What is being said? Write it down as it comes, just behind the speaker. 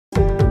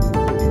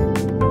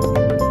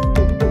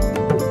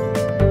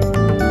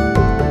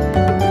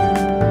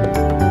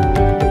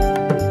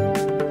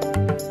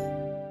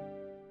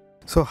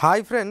So,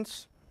 hi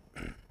friends,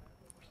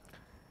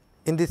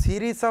 in the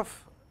series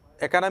of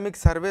economic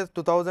surveys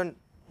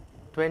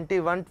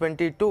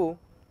 2021-22,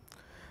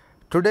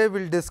 today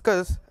we will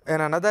discuss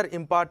another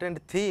important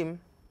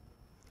theme.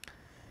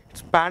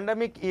 It's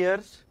pandemic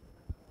years,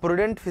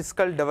 prudent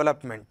fiscal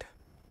development.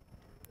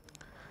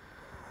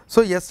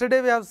 So,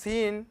 yesterday we have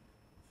seen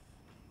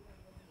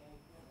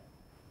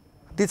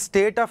the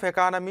state of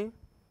economy,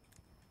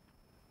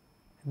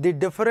 the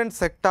different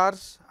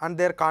sectors and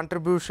their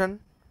contribution,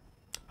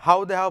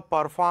 how they have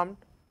performed,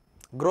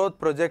 growth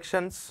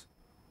projections.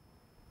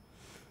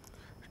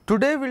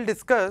 Today we will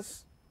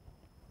discuss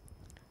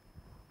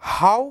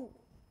how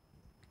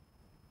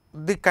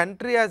the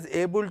country is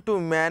able to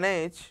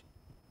manage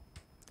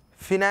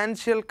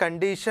financial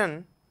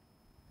condition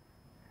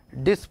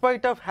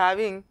despite of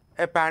having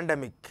a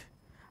pandemic,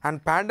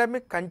 and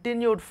pandemic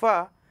continued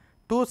for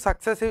 2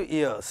 successive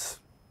years.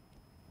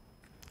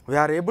 We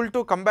are able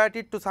to combat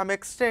it to some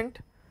extent,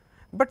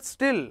 but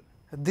still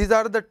these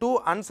are the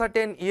 2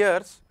 uncertain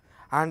years,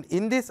 and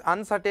in these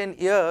uncertain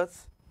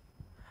years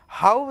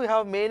how we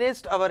have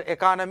managed our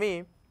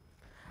economy,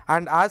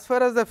 and as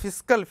far as the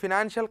fiscal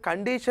financial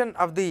condition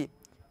of the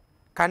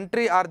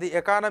country or the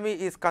economy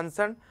is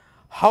concerned,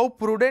 how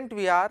prudent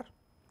we are.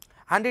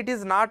 And it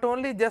is not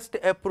only just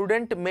a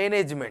prudent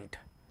management,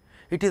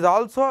 it is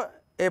also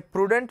a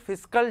prudent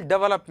fiscal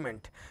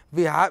development.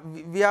 We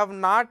have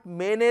not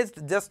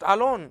managed just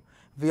alone,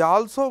 we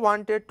also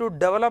wanted to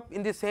develop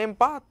in the same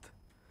path.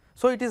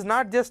 So, it is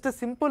not just a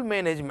simple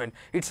management,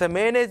 it is a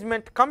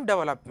management cum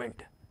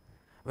development.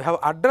 We have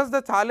addressed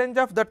the challenge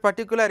of that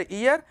particular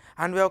year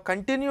and we have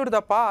continued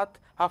the path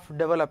of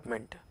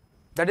development.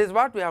 That is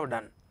what we have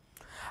done.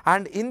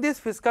 And in this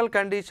fiscal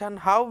condition,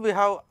 how we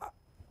have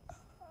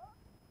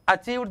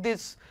achieved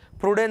this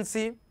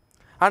prudency,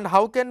 and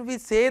how can we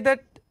say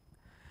that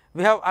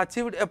we have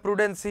achieved a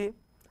prudency,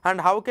 and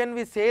how can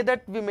we say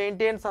that we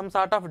maintain some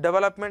sort of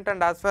development,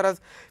 and as far as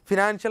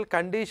financial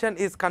condition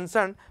is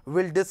concerned,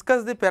 we will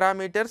discuss the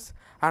parameters,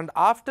 and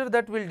after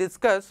that we will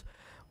discuss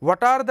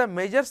what are the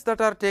measures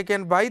that are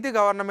taken by the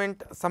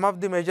government, some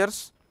of the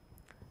measures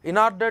in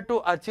order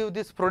to achieve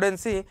this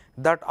prudency,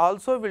 that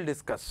also we will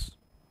discuss.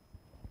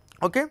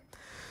 Okay.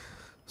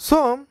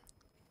 So,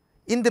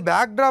 in the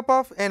backdrop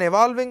of an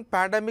evolving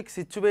pandemic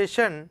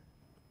situation,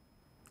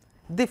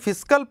 the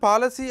fiscal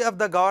policy of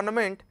the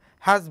government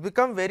has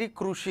become very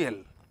crucial,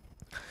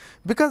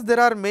 because there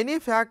are many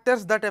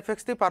factors that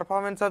affects the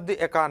performance of the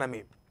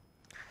economy.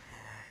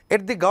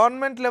 At the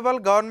government level,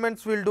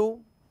 governments will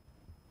do,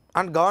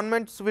 and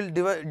governments will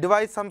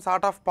devise some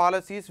sort of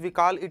policies, we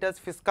call it as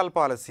fiscal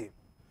policy,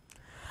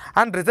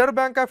 and Reserve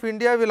Bank of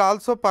India will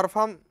also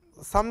perform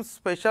some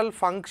special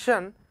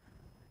function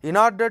in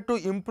order to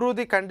improve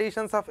the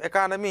conditions of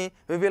economy.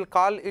 We will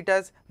call it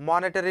as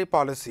monetary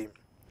policy.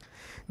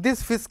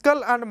 This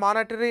fiscal and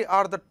monetary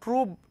are the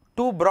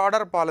two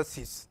broader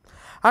policies,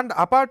 and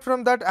apart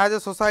from that, as a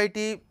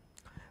society,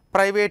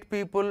 private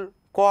people,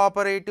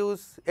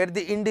 cooperatives at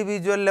the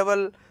individual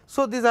level.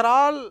 So, these are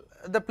all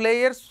the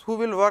players who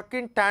will work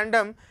in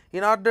tandem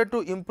in order to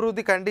improve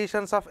the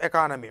conditions of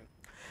economy.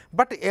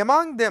 But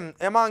among them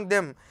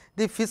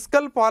the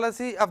fiscal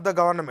policy of the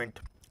government,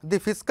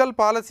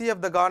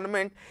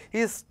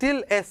 is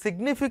still a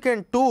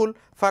significant tool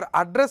for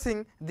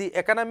addressing the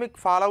economic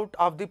fallout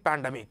of the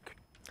pandemic.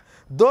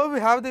 Though we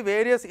have the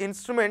various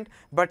instruments,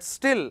 but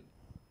still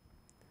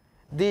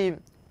the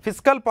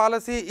fiscal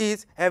policy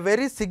is a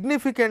very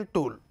significant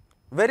tool,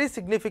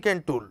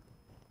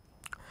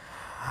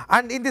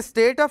 And in the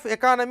state of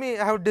economy,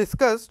 I have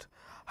discussed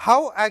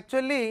how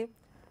actually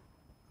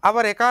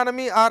our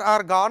economy or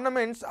our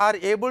governments are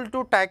able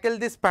to tackle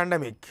this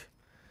pandemic,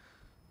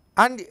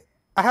 and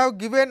I have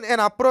given an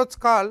approach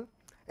called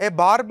a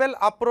barbell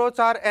approach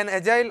or an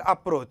agile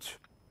approach.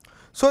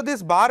 So,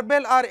 this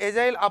barbell or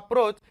agile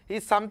approach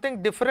is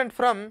something different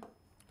from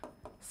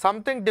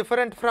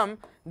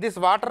this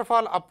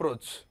waterfall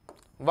approach.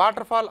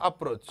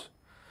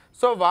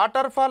 So,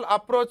 waterfall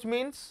approach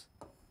means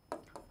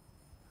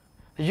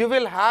you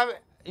will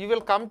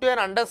come to an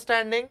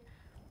understanding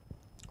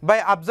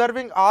by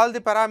observing all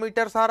the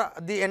parameters or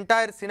the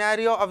entire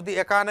scenario of the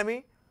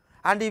economy,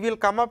 and you will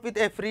come up with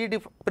a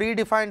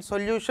predefined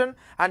solution,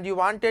 and you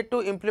wanted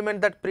to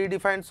implement that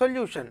predefined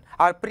solution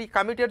or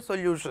pre-committed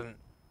solution.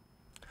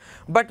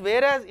 But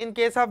whereas in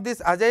case of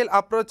this agile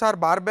approach or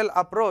barbell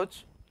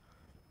approach,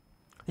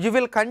 you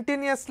will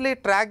continuously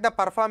track the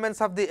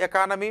performance of the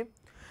economy,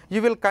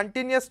 you will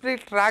continuously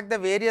track the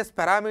various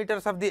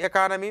parameters of the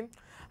economy,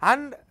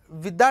 and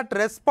with that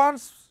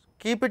response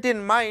keep it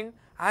in mind,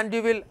 and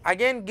you will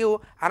again give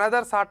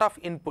another sort of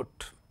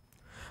input.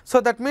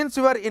 So, that means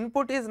your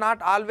input is not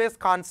always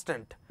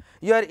constant,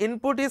 your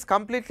input is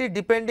completely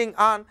depending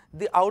on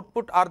the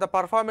output or the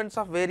performance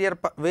of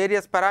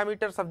various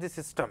parameters of the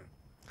system.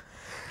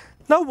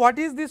 Now, what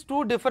is these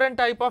 2 different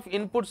type of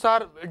inputs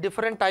or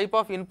different type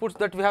of inputs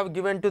that we have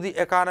given to the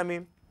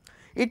economy?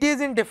 It is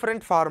in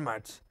different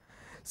formats.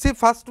 See,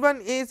 first one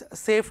is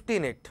safety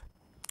net.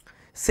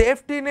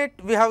 Safety net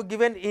we have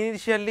given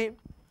initially,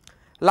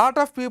 Lot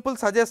of people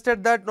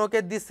suggested that okay,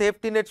 the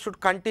safety net should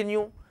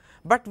continue,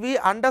 but we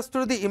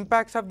understood the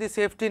impacts of the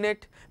safety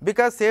net,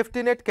 because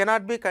safety net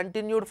cannot be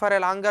continued for a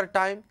longer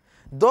time.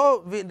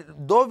 Though we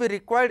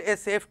required a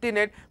safety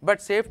net,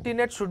 but safety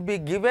net should be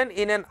given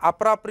in an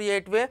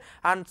appropriate way,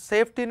 and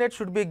safety net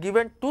should be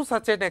given to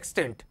such an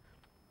extent.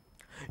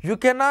 You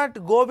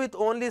cannot go with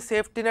only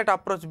safety net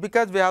approach,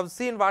 because we have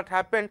seen what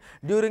happened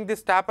during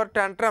this taper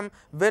tantrum.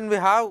 When we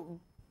have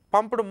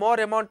pumped more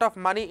amount of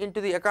money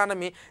into the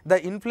economy, the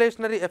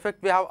inflationary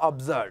effect we have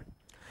observed.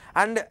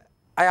 And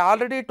I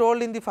already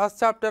told in the first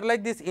chapter,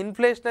 like this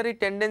inflationary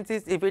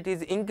tendencies, if it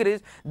is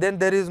increased, then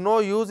there is no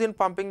use in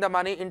pumping the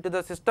money into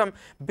the system,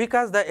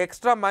 because the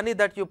extra money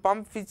that you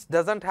pump, which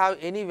does not have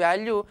any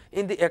value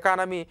in the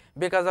economy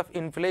because of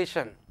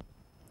inflation.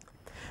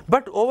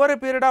 But over a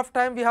period of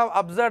time, we have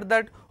observed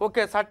that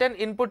okay, certain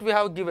input we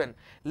have given.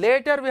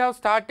 Later we have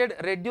started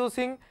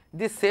reducing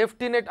the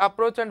safety net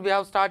approach, and we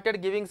have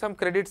started giving some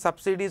credit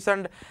subsidies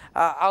and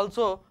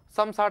also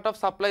some sort of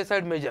supply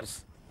side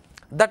measures.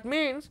 That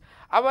means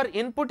our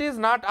input is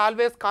not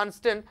always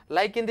constant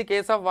like in the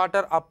case of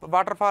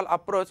waterfall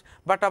approach,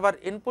 but our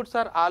inputs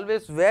are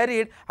always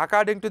varied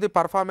according to the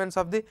performance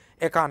of the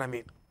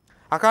economy.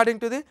 According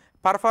to the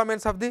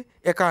performance of the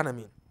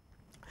economy.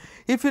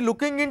 If you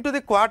looking into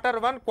the quarter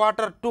 1,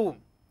 quarter 2,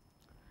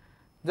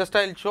 just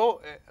I will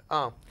show.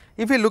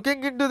 If you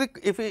looking into the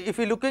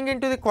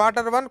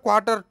quarter 1,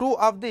 quarter 2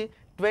 of the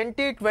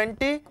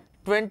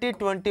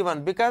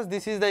 2020-2021, because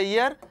this is the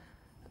year,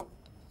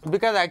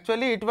 because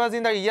actually it was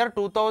in the year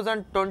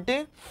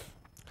 2020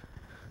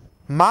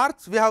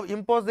 March we have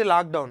imposed the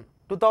lockdown.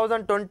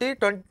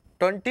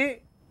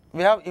 2020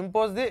 we have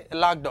imposed the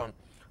lockdown,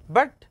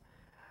 but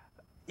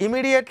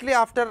immediately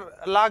after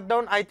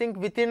lockdown, I think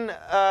within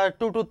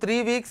 2 to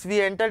 3 weeks we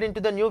entered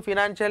into the new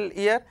financial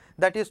year,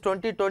 that is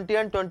 2020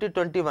 and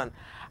 2021.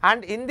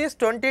 And in this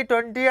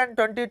 2020 and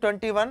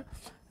 2021,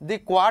 the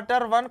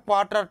quarter 1,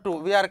 quarter 2,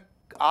 we are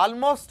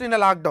almost in a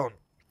lockdown.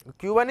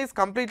 Q1 is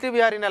completely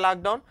we are in a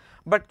lockdown,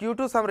 but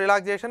Q2 some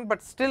relaxation,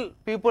 but still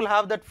people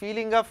have that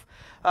feeling of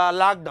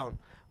lockdown.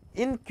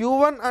 In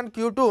Q1 and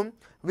Q2,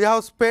 we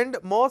have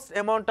spent most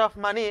amount of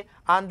money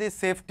on the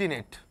safety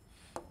net.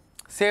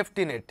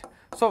 Safety net.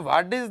 So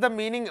what is the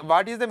meaning?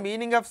 What is the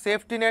meaning of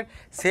safety net?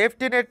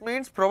 Safety net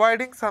means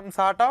providing some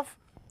sort of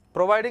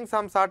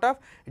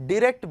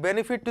direct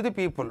benefit to the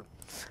people.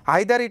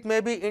 Either it may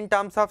be in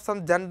terms of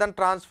some Jan Dhan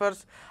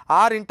transfers,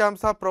 or in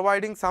terms of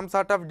providing some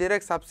sort of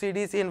direct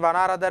subsidies in one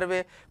or other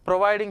way,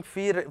 providing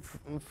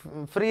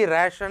free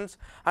rations,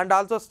 and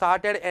also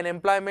started an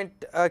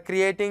employment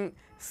creating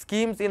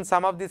schemes in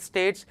some of the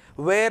states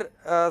where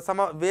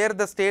where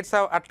the states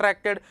have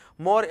attracted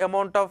more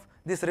amount of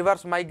this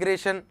reverse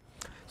migration.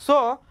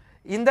 So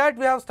in that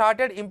we have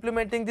started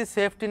implementing the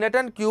safety net,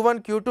 and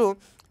Q1, Q2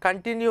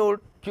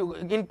 continued.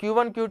 In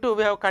Q1, Q2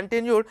 we have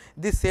continued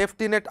the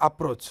safety net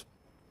approach.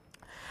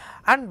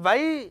 And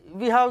why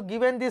we have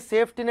given this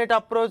safety net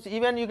approach?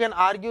 Even you can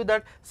argue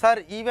that,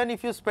 sir, even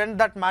if you spend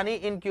that money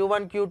in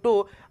Q1,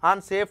 Q2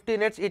 on safety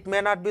nets, it may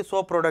not be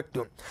so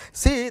productive.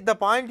 See, the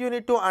point you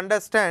need to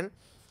understand,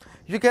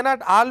 you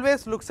cannot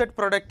always look at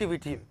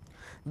productivity.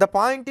 The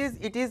point is,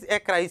 it is a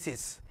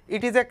crisis.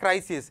 It is a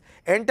crisis.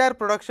 Entire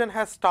production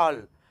has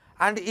stalled,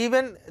 and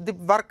even the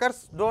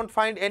workers don't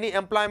find any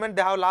employment.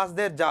 They have lost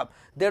their job.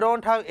 They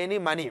don't have any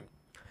money.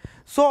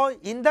 So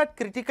in that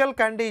critical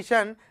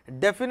condition,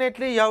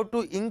 definitely you have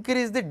to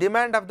increase the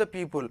demand of the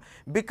people,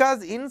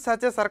 because in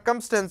such a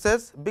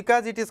circumstances,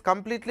 because it is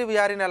completely we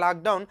are in a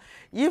lockdown,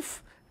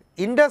 if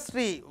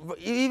industry,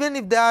 even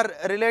if they are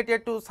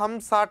related to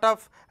some sort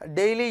of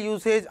daily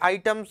usage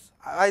items,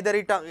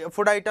 either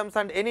food items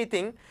and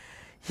anything,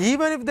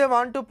 even if they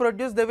want to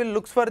produce, they will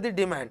look for the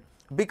demand.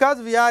 Because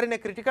we are in a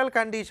critical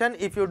condition,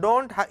 if you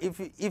don't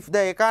if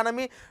the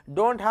economy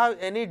don't have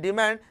any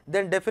demand,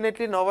 then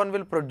definitely no one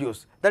will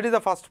produce. That is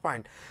the first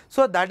point.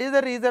 So that is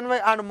the reason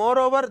why, and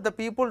moreover the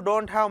people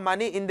don't have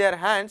money in their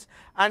hands,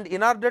 and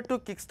in order to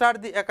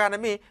kickstart the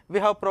economy, we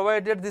have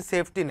provided the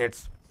safety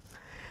nets.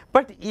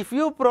 But if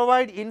you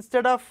provide,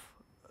 instead of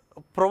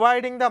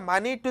providing the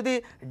money to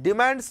the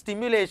demand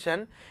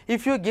stimulation,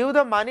 if you give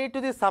the money to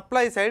the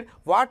supply side,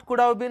 what could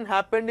have been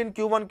happened in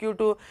Q1,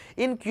 Q2?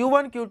 In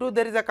Q1, Q2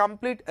 there is a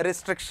complete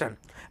restriction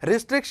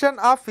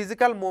of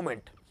physical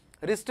movement,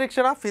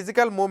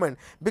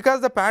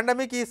 because the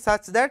pandemic is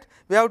such that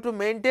we have to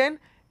maintain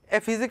a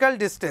physical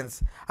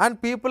distance,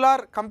 and people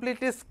are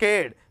completely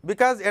scared,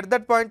 because at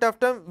that point of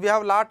time we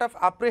have lot of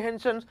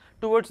apprehensions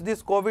towards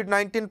this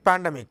COVID-19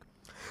 pandemic.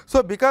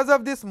 So because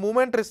of this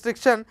movement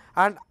restriction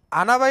and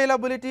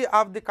unavailability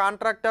of the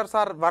contractors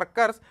or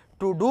workers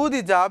to do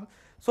the job,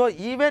 so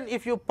even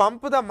if you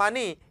pump the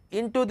money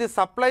into the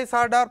supply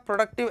side or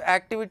productive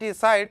activity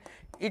side,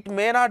 it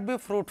may not be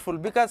fruitful,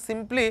 because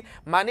simply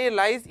money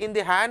lies in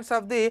the hands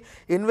of the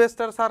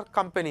investors or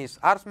companies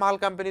or small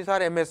companies or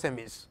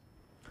MSMEs.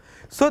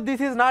 So this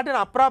is not an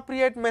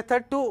appropriate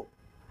method to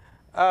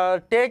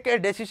take a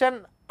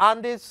decision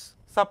on this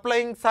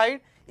supplying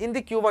side in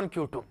the Q1,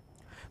 Q2.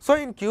 So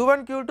in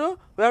Q1, Q2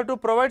 we have to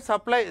provide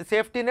supply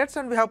safety nets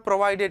and we have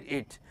provided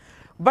it.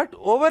 But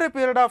over a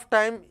period of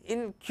time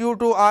in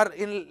Q2 or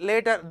in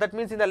later, that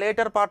means in the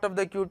later part of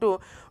the Q2,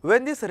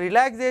 when this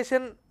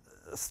relaxation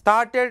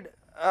started,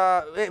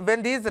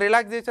 when these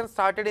relaxations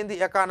started in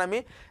the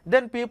economy,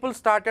 then people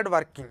started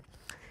working,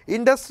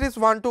 industries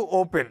want to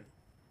open.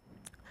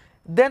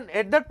 Then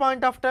at that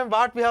point of time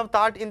what we have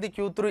thought in the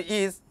Q3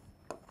 is,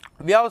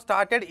 we have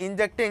started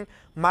injecting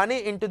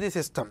money into the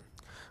system.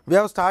 We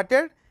have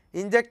started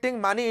injecting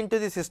money into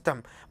the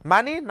system.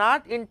 Money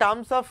not in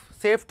terms of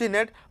safety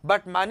net,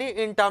 but money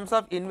in terms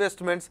of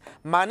investments,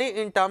 money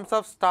in terms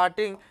of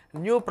starting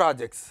new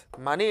projects,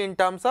 money in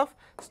terms of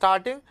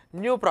starting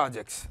new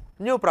projects.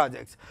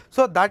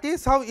 So that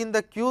is how in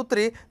the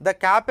Q3 the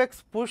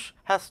capex push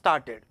has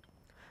started.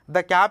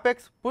 The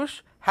capex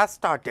push has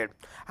started,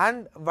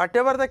 and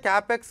whatever the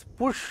capex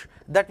push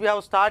that we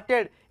have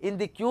started in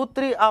the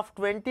Q3 of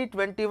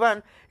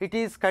 2021, it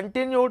is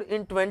continued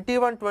in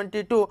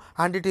 21-22,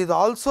 and it is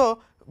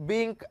also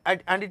being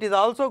and it is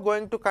also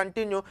going to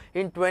continue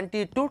in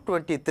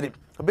 22-23,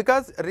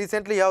 because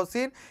recently you have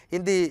seen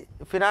in the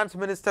finance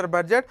minister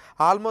budget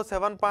almost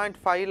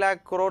 7.5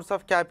 lakh crores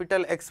of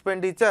capital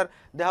expenditure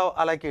they have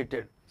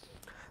allocated.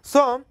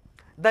 So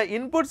the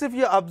inputs, if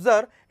you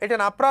observe, at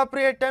an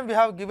appropriate time we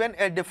have given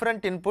a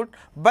different input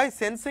by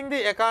sensing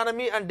the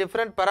economy and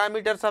different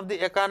parameters of the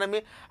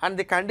economy and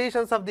the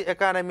conditions of the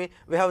economy.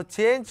 We have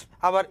changed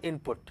our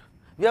input.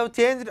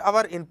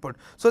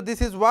 So this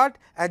is what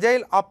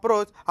agile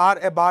approach or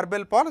a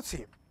barbell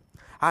policy,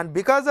 and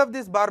because of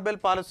this barbell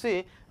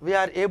policy we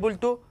are able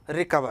to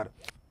recover.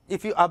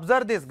 If you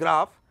observe this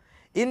graph,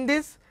 in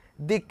this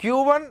the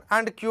Q1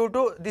 and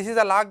Q2, this is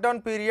a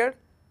lockdown period.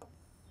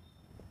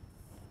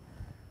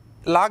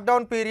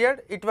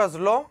 It was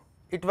low,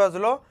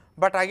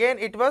 but again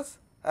it was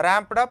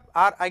ramped up,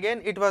 or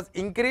again it was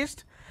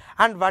increased,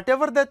 and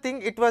whatever the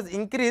thing it was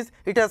increased,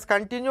 it has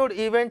continued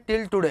even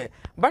till today.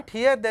 But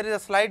here there is a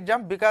slight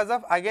jump because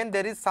of again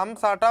there is some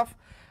sort of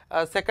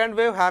second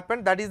wave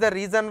happened. That is the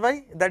reason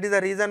why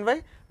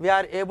we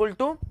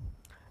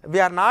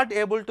are not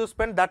able to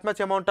spend that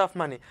much amount of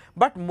money.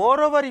 But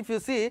moreover, if you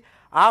see,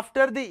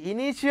 after the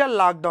initial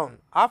lockdown,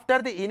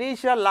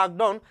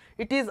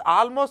 it is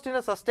almost in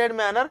a sustained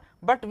manner,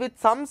 but with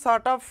some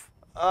sort of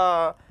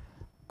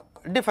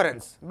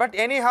difference. But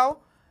anyhow,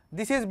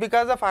 this is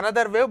because of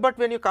another wave, but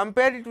when you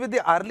compare it with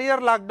the earlier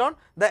lockdown,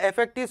 the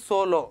effect is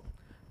so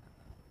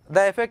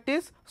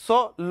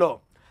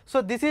low.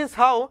 So this is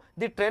how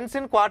the trends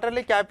in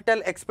quarterly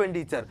capital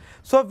expenditure.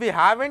 So we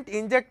haven't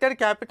injected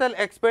capital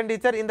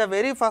expenditure in the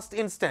very first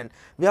instant.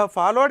 We have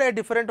followed a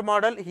different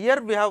model.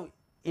 Here we have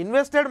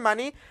invested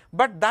money,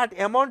 but that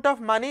amount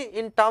of money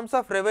in terms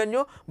of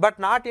revenue, but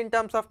not in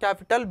terms of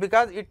capital,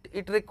 because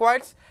it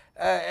requires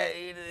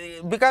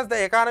because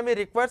the economy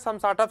requires some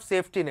sort of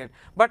safety net.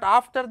 But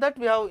after that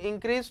we have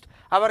increased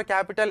our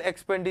capital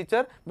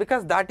expenditure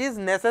because that is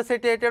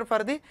necessitated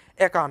for the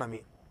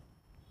economy.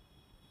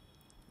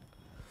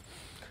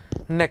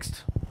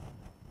 Next,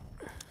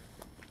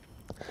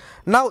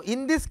 now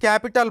in this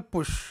capital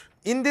push,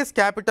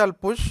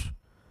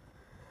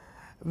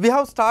 we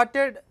have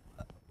started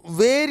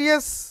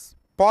various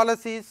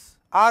policies,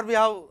 or we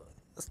have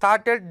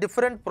started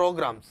different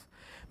programs.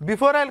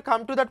 Before I will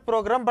come to that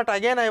program, but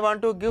again I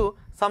want to give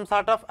some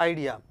sort of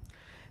idea.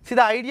 See,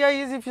 the idea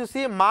is, if you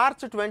see March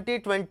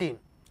 2020,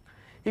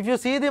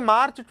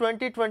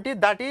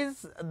 that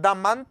is the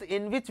month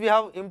in which we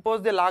have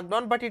imposed the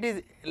lockdown, but it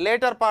is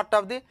later part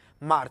of the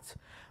March.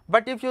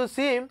 But if you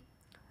see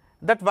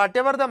that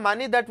whatever the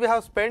money that we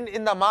have spent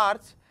in the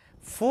March,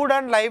 food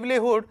and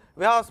livelihood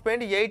we have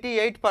spent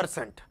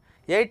 88%,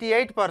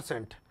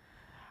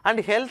 and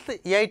health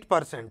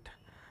 8%.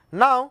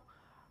 Now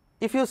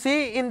if you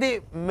see in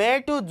the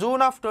May to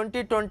June of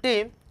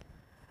 2020,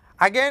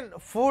 again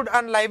food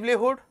and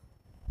livelihood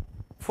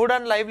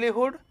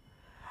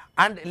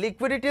and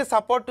liquidity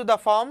support to the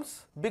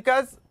firms,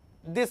 because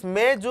this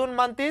May June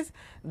month is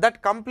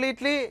that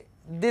completely,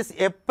 this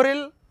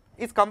April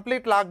is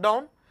complete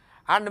lockdown,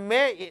 and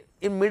May,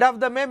 in mid of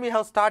the May we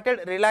have started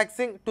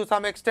relaxing to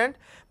some extent.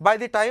 By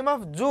the time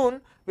of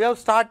June we have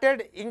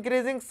started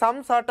increasing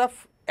some sort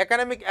of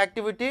economic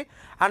activity,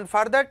 and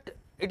for that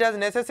it has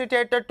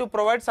necessitated to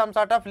provide some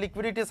sort of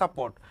liquidity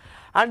support.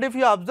 And if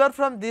you observe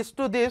from this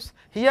to this,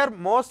 here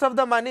most of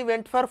the money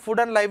went for food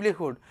and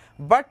livelihood,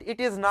 but it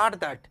is not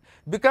that,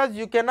 because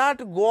you cannot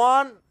go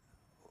on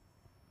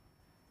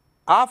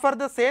offer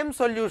the same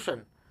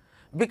solution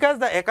because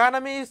the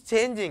economy is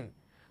changing.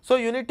 So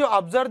you need to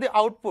observe the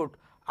output,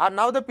 and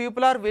now the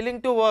people are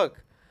willing to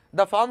work,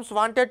 the firms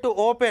wanted to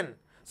open.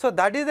 So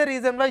that is the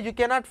reason why you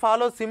cannot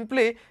follow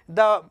simply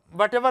the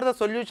whatever the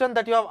solution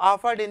that you have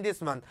offered in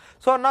this month.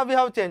 So now we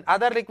have changed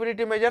other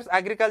liquidity measures,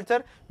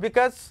 agriculture,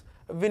 because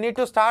we need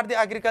to start the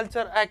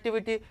agriculture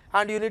activity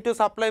and you need to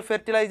supply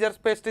fertilizers,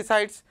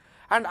 pesticides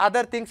and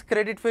other things,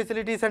 credit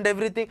facilities and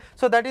everything.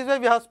 So that is why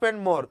we have spent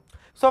more.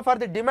 So for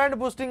the demand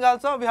boosting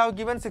also we have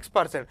given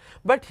 6%,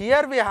 but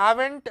here we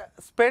haven't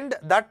spent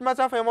that much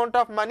of amount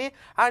of money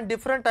on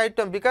different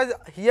items, because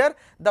here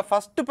the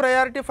first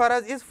priority for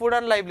us is food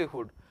and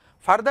livelihood.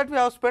 For that we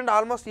have spent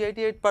almost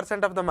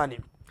 88% of the money.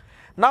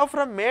 Now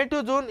from May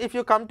to June, if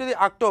you come to the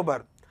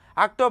October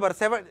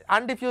 7,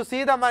 and if you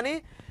see the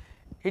money,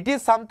 it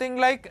is something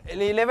like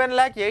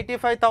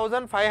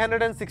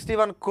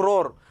 11,85,561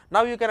 crore.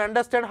 Now you can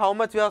understand how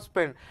much we have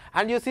spent,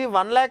 and you see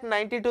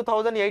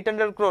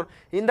 1,92,800 crore.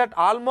 In that,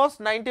 almost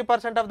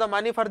 90% of the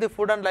money for the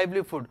food and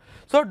livelihood.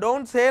 So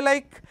don't say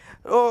like,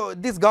 oh,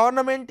 this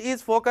government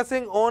is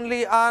focusing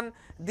only on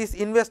these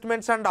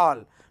investments and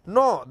all.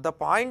 No, the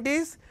point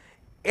is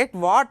at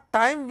what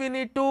time we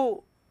need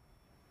to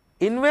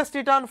invest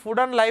it on food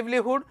and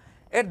livelihood.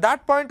 At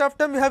that point of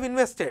time we have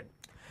invested.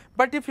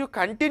 But if you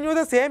continue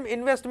the same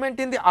investment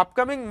in the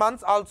upcoming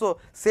months also,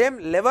 same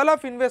level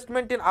of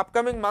investment in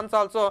upcoming months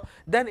also,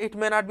 then it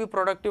may not be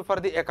productive for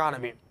the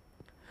economy.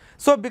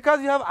 So because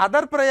you have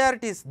other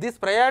priorities, these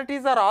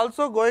priorities are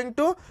also going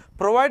to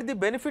provide the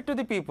benefit to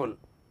the people.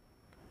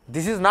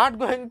 This is not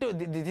going to,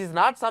 this is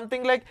not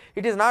something like,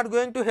 it is not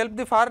going to help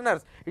the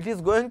foreigners, it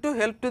is going to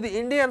help to the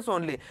Indians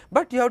only.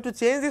 But you have to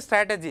change the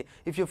strategy.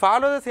 If you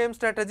follow the same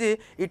strategy,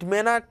 it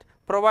may not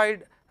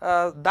provide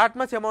that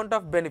much amount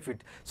of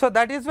benefit. So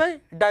that is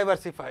why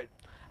diversified.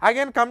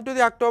 Again come to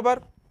the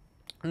October.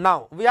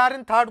 Now we are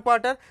in third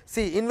quarter.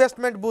 See,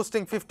 investment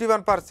boosting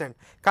 51%,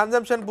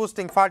 consumption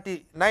boosting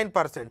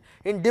 49%.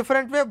 In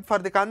different way, for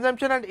the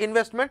consumption and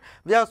investment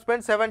we have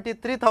spent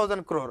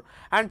 73,000 crore.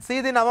 And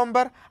see the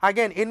November,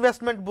 again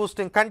investment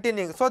boosting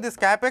continuing. So this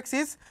capex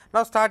is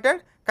now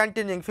started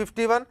continuing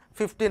 51,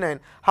 59.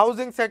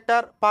 Housing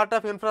sector, part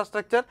of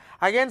infrastructure,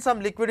 again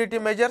some liquidity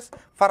measures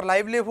for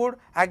livelihood,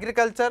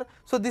 agriculture.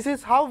 So this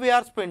is how we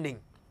are spending.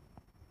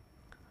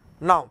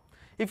 Now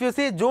if you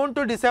see June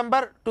to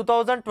December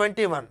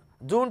 2021,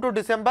 June to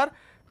December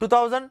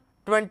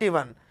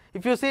 2021,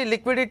 if you see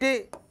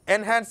liquidity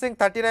enhancing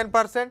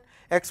 39%,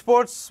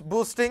 exports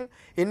boosting,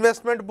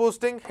 investment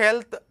boosting,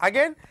 health,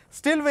 again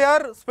still we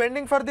are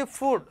spending for the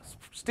food,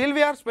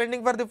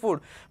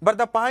 but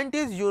the point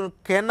is you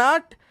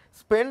cannot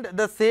spend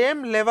the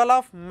same level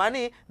of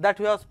money that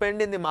you have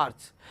spent in the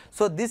March.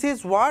 So this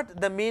is what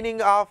the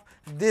meaning of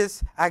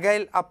this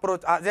agile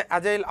approach.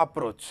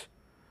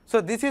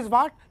 So this is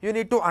what you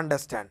need to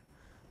understand.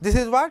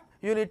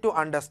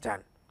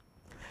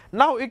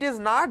 Now it is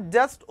not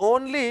just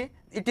only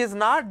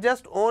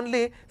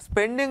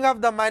spending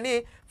of the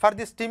money for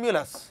the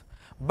stimulus,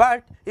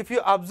 but if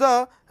you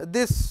observe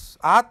this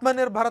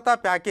Atmanirbharta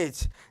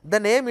package, the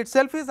name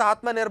itself is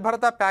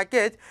Atmanirbharta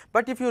package,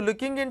 but if you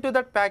looking into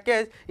that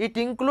package, it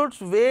includes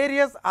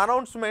various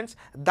announcements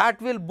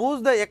that will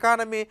boost the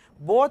economy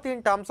both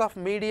in terms of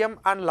medium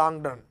and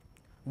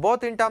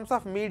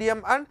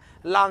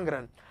long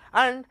run.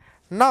 And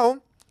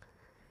now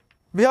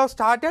we have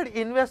started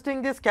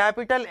investing this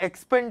capital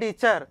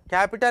expenditure.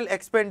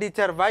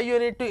 Why you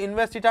need to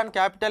invest it on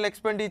capital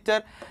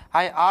expenditure?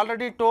 I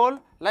already told,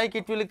 like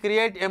it will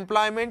create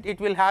employment, it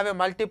will have a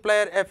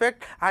multiplier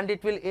effect, and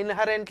it will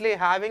inherently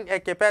having a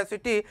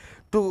capacity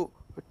to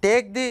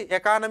take the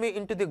economy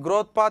into the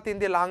growth path in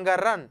the longer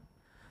run.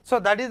 So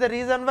that is the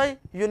reason why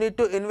you need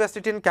to invest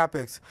it in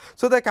capex.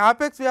 So the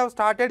capex we have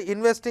started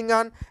investing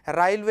on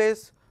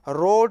railways,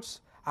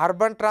 roads,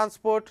 urban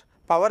transport,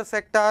 power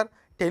sector,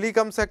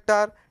 telecom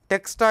sector,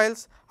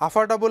 textiles,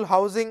 affordable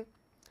housing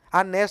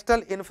and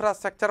national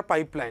infrastructure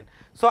pipeline.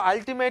 So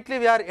ultimately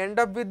we are end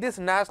up with this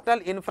national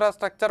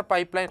infrastructure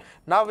pipeline.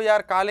 Now we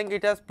are calling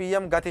it as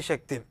PM Gati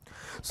Shakti.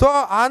 So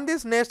on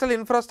this national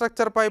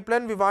infrastructure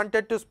pipeline we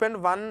wanted to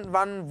spend 1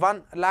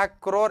 lakh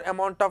crore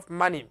amount of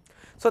money.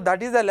 So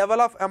that is the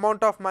level of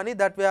amount of money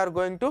that we are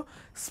going to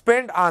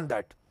spend on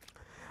that.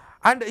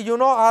 And you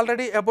know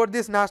already about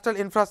this national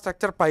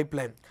infrastructure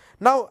pipeline.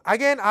 Now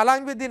again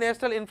along with the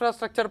national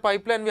infrastructure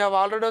pipeline we have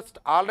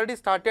already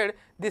started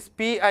this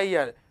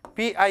PLI,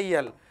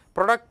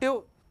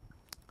 productive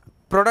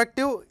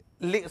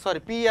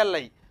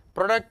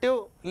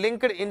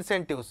linked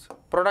incentives.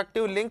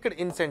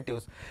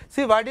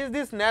 See, what is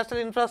this national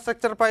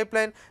infrastructure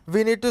pipeline?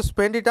 We need to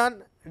spend it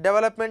on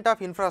development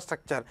of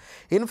infrastructure.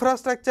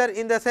 Infrastructure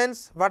in the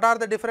sense, what are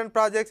the different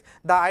projects?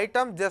 The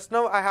item just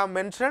now I have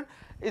mentioned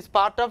is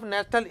part of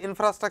national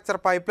infrastructure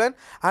pipeline,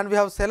 and we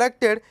have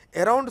selected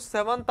around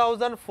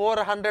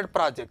 7,400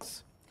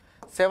 projects.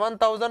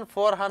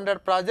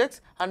 7,400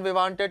 projects, and we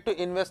wanted to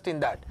invest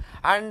in that.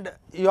 And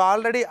you are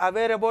already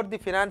aware about the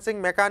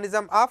financing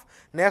mechanism of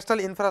national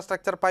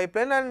infrastructure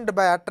pipeline, and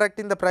by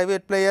attracting the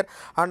private player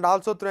and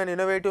also through an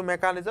innovative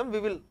mechanism, we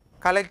will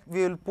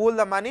pool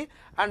the money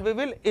and we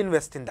will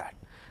invest in that.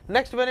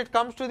 Next, when it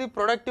comes to the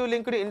productive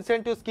linked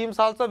incentive schemes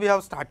also we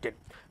have started.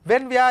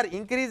 When we are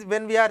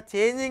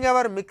changing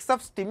our mix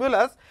of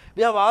stimulus,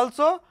 we have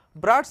also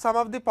brought some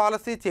of the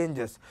policy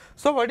changes.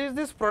 So what is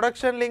this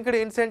production linked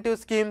incentive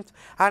schemes?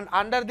 And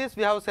under this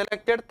we have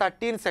selected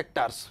 13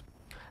 sectors.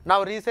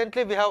 Now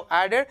recently we have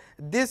added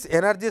this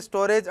energy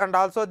storage and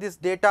also this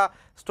data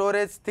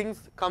storage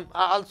things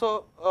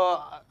also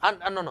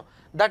no,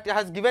 that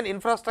has given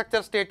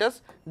infrastructure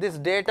status. This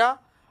data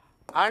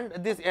and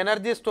this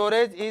energy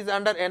storage is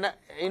under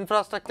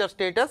infrastructure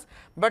status,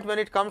 but when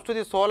it comes to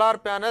the solar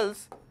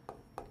panels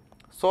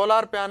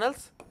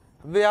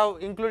we have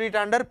included it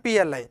under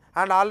PLI,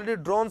 and already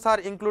drones are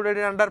included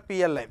under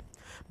PLI.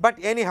 But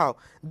anyhow,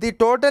 the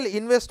total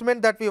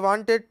investment that we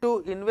wanted to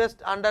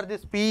invest under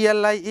this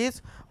PLI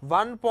is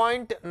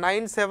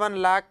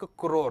 1.97 lakh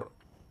crore.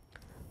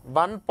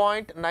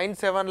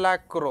 1.97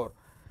 lakh crore.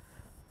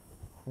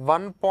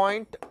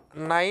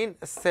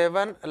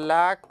 1.97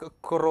 lakh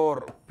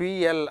crore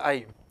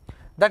PLI.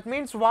 That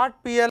means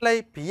what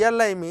PLI?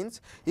 PLI means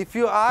if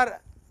you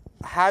are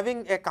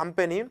having a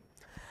company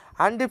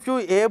and if you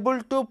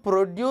able to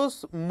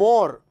produce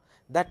more,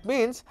 that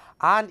means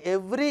on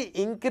every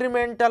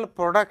incremental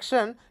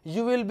production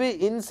you will be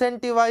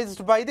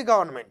incentivized by the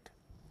government.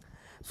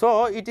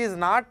 So it is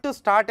not to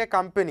start a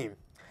company.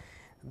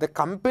 The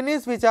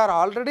companies which are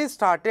already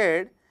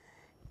started,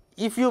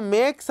 if you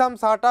make some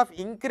sort of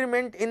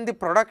increment in the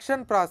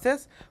production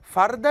process,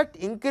 for that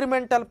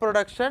incremental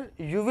production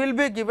you will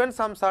be given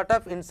some sort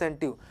of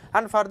incentive,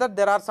 and further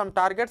there are some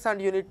targets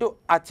and you need to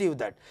achieve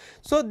that.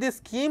 So this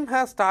scheme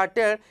has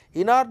started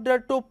in order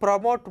to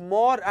promote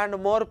more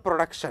and more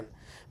production,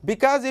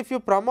 because if you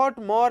promote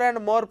more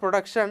and more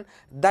production,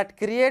 that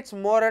creates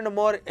more and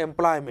more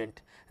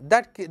employment,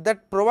 that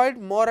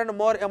provide more and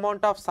more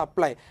amount of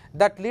supply,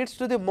 that leads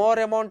to the more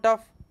amount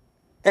of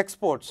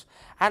exports,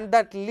 and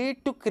that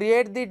lead to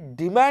create the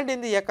demand in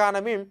the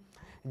economy.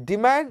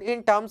 Demand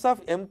in terms of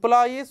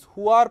employees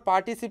who are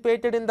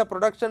participated in the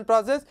production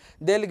process,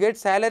 they will get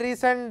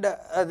salaries and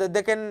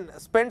they can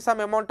spend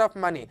some amount of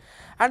money.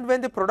 And when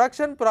the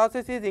production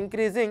process is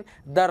increasing,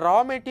 the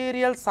raw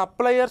material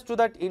suppliers to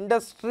that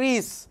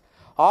industries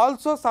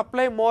also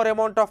supply more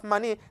amount of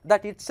money,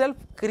 that itself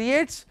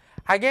creates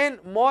again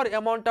more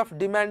amount of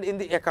demand in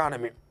the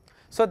economy.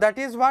 So that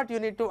is what you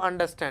need to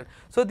understand.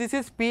 So this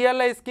is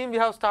PLI scheme we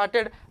have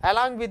started.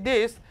 Along with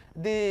this,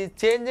 the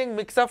changing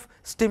mix of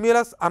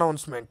stimulus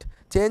announcement,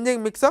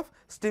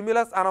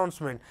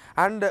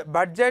 and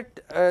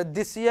budget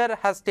this year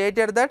has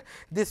stated that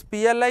this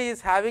PLI is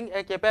having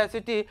a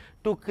capacity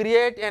to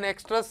create an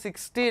extra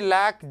 60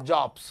 lakh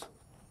jobs.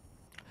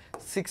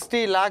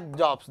 60 lakh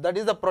jobs, that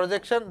is the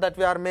projection that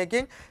we are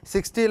making,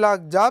 60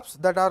 lakh jobs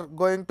that are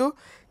going to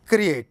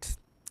create.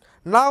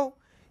 Now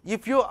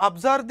if you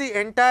observe the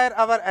entire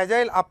our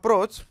agile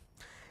approach,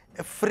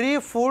 free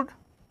food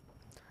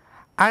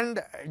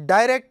and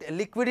direct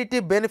liquidity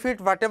benefit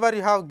whatever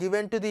you have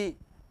given to the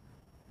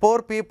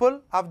poor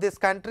people of this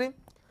country,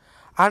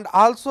 and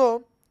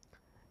also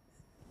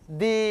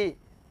the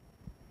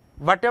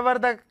whatever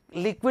the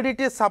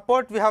liquidity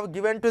support we have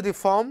given to the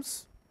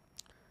firms,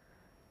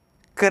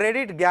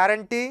 credit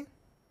guarantee,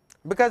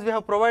 because we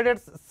have provided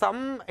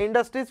some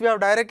industries we have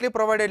directly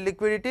provided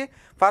liquidity,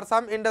 for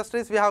some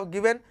industries we have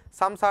given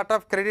some sort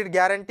of credit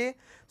guarantee.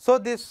 So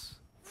this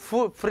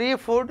free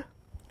food,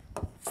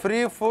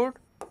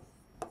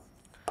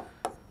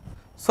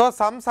 so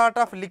some sort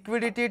of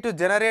liquidity to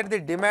generate the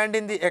demand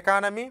in the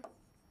economy.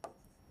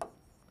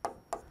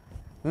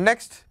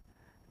 Next,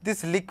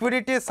 this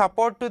liquidity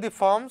support to the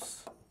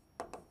firms,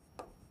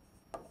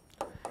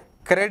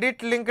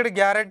 credit linked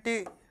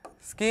guarantee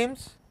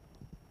schemes,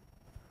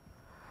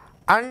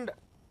 and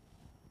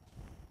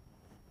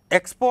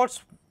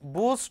exports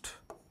boost.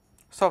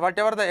 So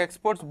whatever the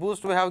exports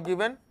boost we have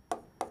given,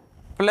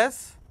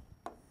 plus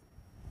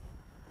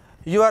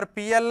your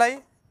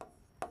PLI,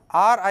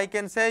 or I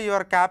can say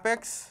your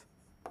capex.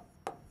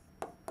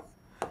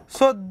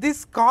 So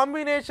this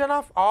combination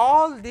of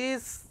all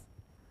these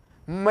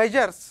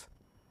measures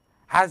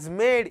has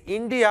made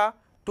India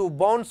to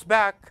bounce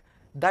back.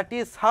 That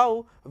is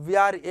how we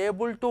are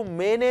able to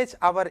manage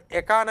our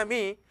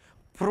economy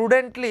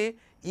prudently,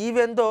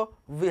 even though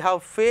we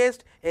have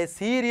faced a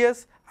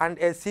serious and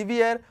a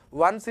severe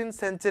once in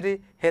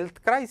century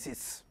health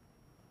crisis.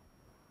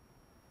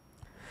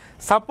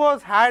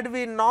 Suppose had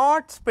we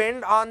not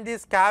spent on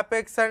this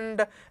capex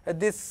and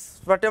this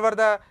whatever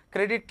the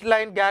credit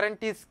line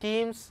guarantee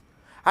schemes,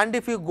 and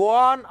if you go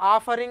on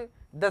offering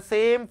the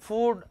same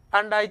food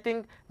and I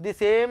think the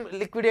same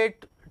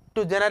liquidate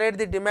to generate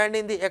the demand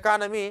in the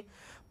economy,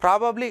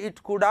 probably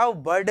it could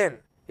have burdened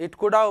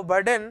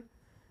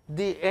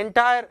the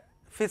entire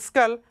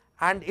fiscal,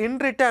 and in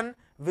return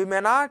we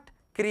may not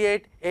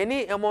create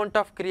any amount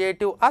of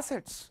creative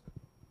assets.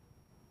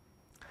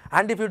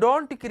 And if you do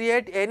not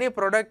create any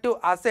productive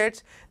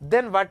assets,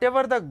 then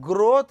whatever the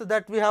growth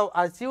that we have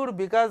achieved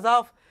because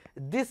of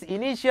this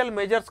initial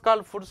measures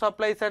called food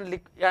supplies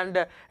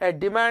and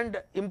demand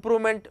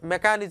improvement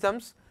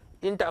mechanisms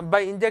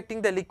by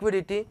injecting the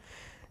liquidity,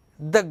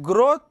 the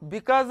growth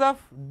because of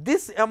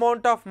this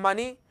amount of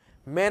money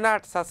may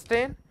not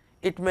sustain,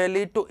 it may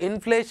lead to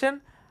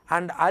inflation,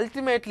 and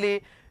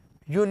ultimately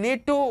you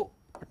need to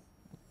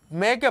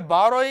make a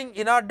borrowing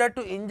in order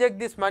to inject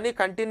this money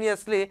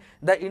continuously,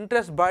 the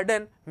interest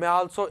burden may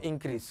also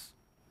increase.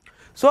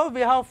 So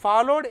we have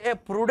followed a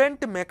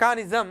prudent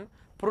mechanism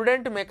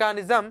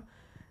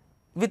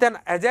with an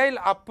agile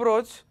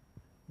approach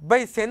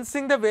by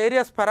sensing the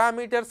various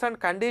parameters and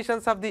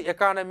conditions of the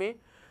economy.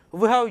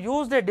 We have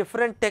used a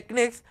different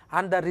techniques,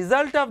 and the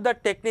result of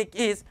that technique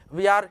is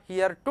we are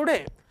here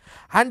today.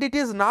 And it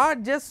is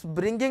not just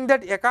bringing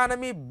that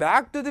economy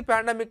back to the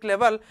pandemic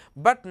level,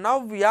 but now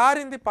we are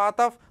in the path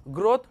of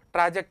growth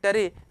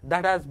trajectory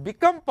that has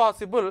become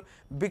possible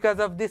because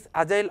of this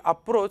agile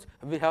approach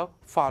we have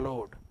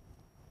followed.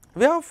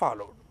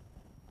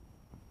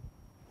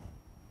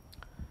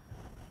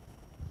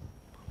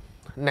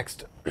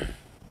 Next,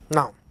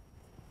 now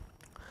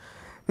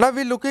we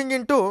are looking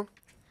into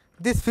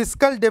this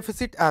fiscal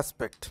deficit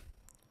aspect.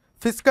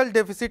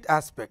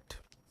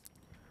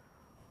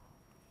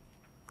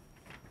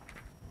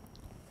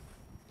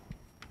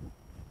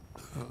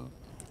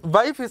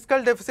 Why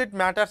fiscal deficit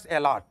matters a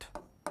lot?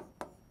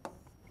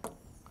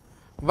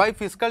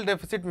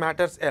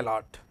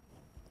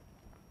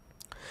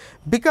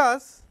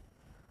 Because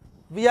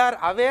we are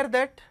aware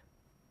that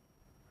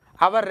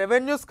our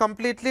revenues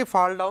completely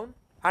fall down,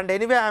 and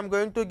anyway I am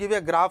going to give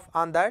a graph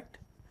on that.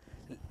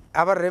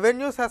 Our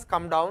revenues has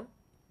come down.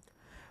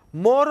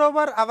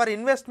 Moreover, our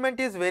investment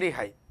is very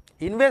high.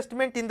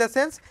 Investment in the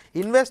sense,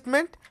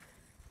 investment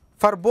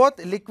for both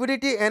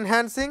liquidity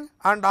enhancing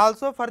and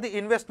also for the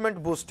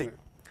investment boosting.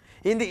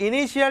 In the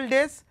initial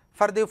days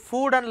for the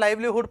food and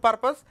livelihood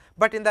purpose,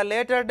 but in the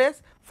later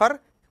days for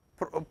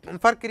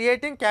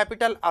creating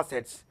capital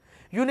assets.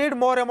 You need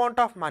more amount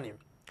of money.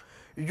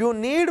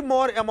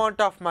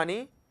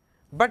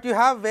 But you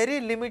have very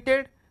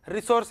limited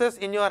resources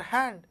in your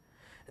hand.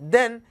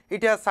 Then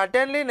it has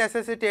certainly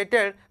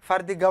necessitated for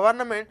the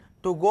government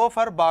to go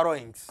for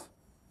borrowings.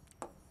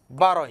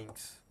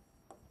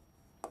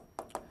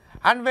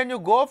 And when you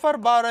go for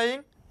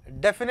borrowing,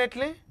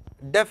 definitely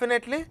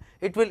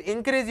it will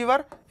increase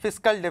your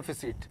fiscal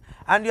deficit,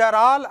 and you are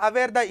all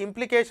aware the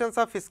implications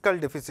of fiscal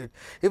deficit.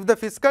 If the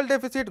fiscal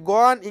deficit go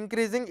on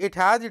increasing, it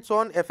has its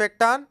own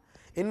effect on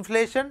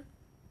inflation,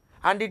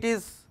 and it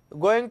is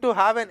going to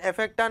have an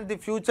effect on the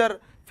future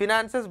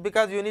finances,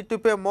 because you need to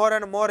pay more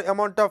and more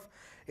amount of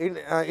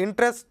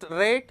interest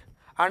rate,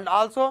 and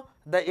also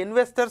the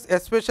investors,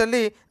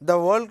 especially the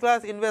world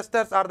class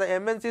investors or the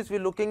MNCs,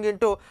 will looking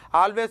into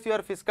always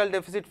your fiscal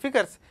deficit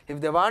figures. If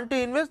they want to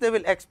invest, they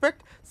will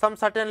expect some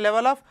certain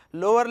level of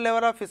lower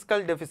level of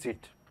fiscal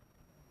deficit.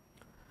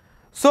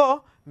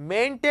 So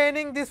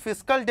maintaining this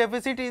fiscal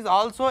deficit is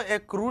also a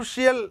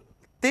crucial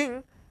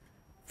thing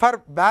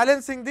for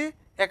balancing the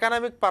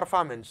economic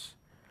performance,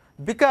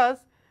 because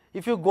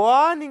if you go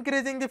on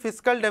increasing the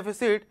fiscal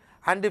deficit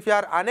and if you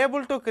are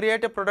unable to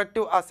create a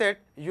productive asset,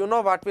 you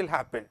know what will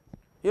happen.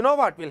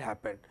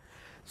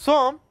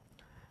 So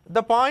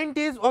the point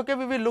is, okay,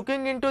 we will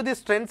looking into the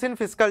strengths in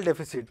fiscal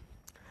deficit.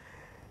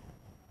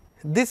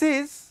 This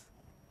is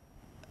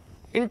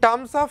in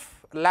terms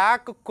of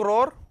lakh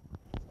crore.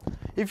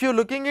 If you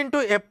looking into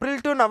April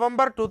to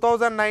November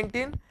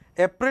 2019,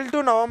 April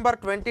to November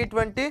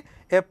 2020,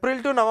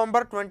 April to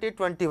November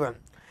 2021.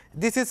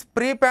 This is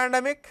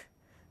pre-pandemic,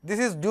 this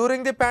is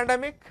during the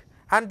pandemic,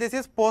 and this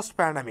is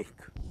post-pandemic.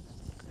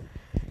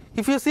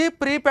 If you see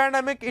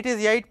pre-pandemic, it is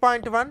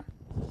 8.1,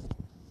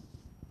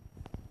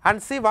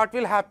 and see what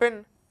will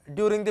happen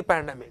during the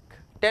pandemic,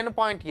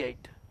 10.8.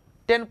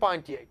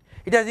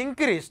 It has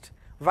increased.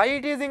 Why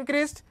it is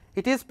increased?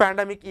 It is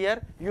pandemic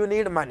year, you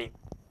need money.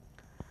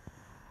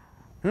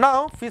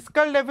 Now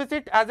fiscal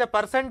deficit as a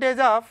percentage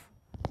of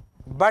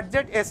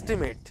budget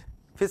estimate.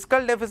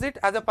 Fiscal deficit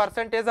as a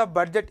percentage of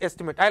budget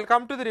estimate. I will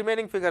come to the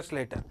remaining figures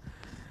later.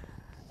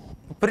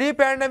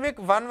 Pre-pandemic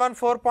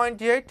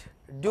 114.8,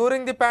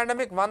 during the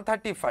pandemic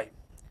 135.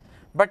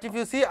 But if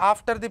you see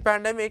after the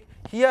pandemic,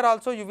 here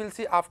also you will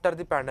see after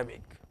the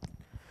pandemic.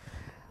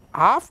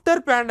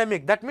 After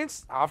pandemic, that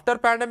means after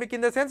pandemic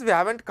in the sense we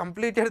haven't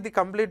completed the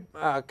complete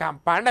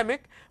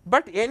pandemic,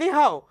 but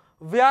anyhow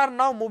we are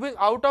now moving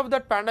out of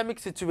that pandemic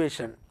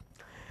situation.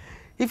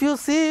 If you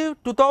see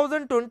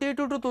 2022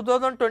 to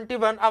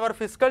 2021, our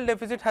fiscal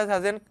deficit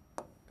hasn't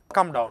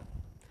come down,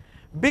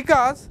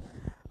 because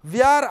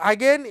we are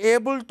again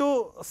able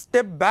to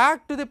step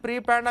back to the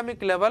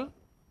pre-pandemic level,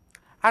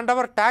 and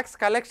our tax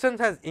collections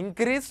has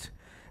increased.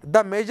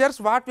 The measures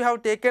what we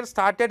have taken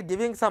started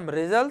giving some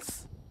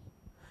results.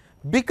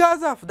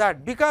 Because of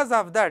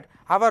that,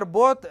 our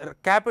both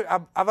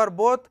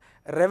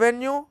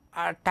revenue,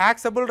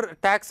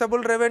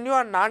 taxable revenue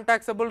and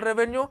non-taxable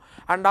revenue,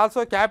 and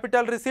also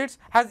capital receipts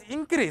has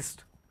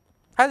increased.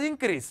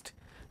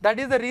 That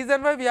is the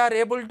reason why we are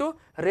able to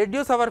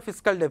reduce our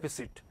fiscal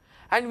deficit.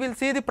 And we will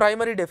see the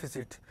primary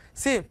deficit.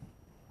 See,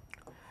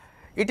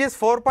 it is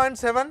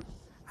 4.7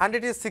 and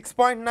it is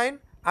 6.9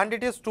 and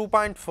it is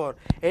 2.4.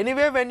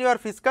 Anyway, when your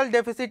fiscal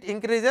deficit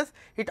increases,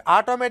 it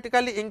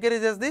automatically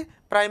increases the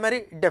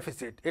primary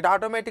deficit.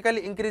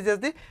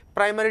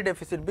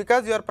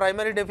 Because your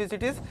primary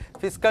deficit is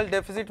fiscal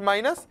deficit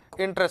minus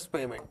interest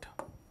payment.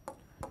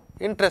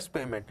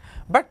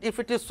 But if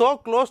it is so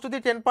close to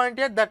the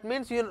 10.8, that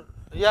means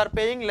you are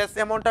paying less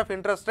amount of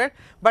interest rate,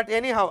 but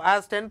anyhow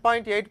as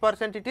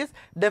 10.8% it is,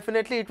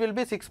 definitely it will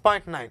be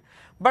 6.9.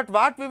 But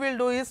what we will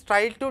do is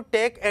try to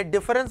take a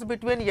difference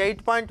between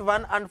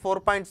 8.1 and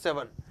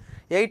 4.7,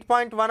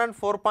 8.1 and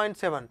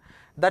 4.7,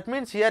 that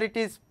means here it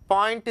is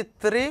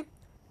 0.33,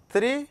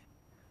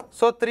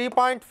 so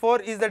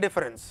 3.4 is the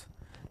difference,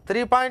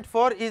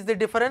 3.4 is the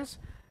difference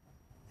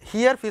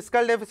here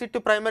fiscal deficit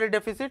to primary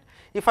deficit.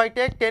 If I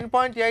take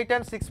 10.8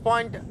 and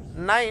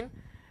 6.9,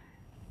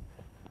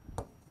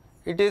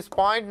 it is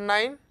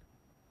 0.9,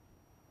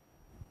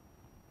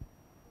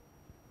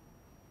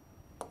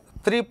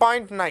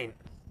 3.9,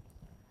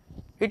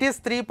 it is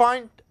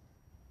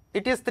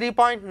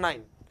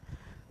 3.9.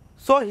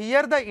 So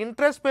here the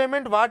interest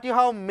payment what you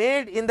have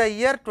made in the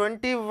year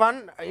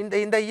 21,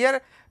 in the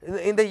year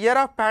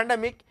of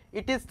pandemic,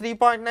 it is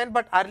 3.9,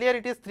 but earlier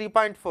it is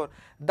 3.4.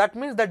 That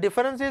means the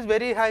difference is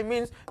very high,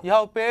 means you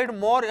have paid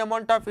more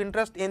amount of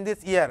interest in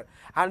this year,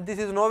 and this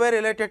is nowhere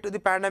related to the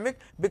pandemic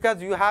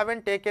because you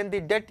haven't taken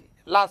the debt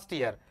last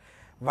year.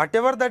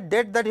 Whatever the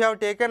debt that you have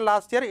taken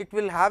last year, it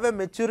will have a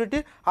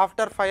maturity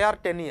after 5 or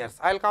 10 years.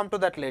 I will come to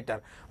that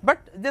later, but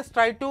just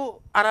try to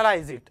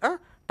analyze it.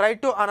 Try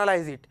to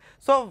analyze it.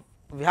 So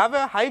we have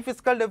a high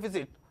fiscal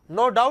deficit,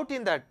 no doubt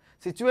in that,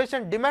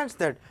 situation demands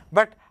that,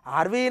 but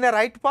are we in a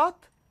right path?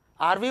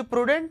 Are we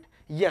prudent?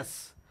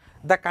 Yes.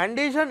 The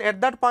condition at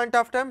that point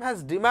of time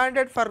has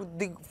demanded for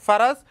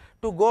us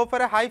to go for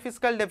a high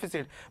fiscal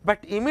deficit,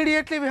 but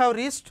immediately we have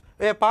reached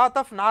a path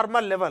of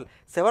normal level.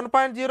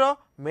 7.0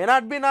 may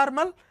not be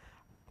normal,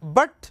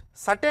 but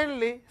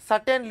certainly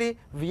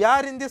we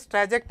are in this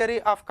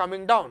trajectory of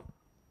coming down,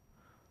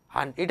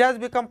 and it has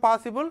become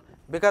possible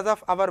because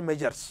of our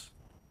measures,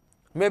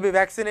 maybe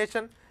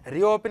vaccination,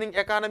 reopening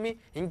economy,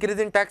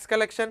 increasing tax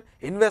collection,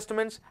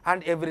 investments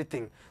and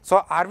everything.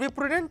 So are we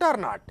prudent or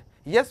not?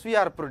 Yes, we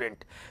are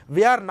prudent.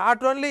 We are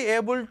not only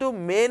able to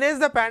manage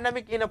the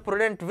pandemic in a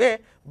prudent way,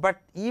 but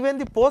even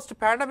the post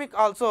pandemic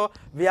also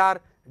we are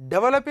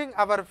developing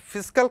our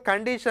fiscal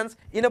conditions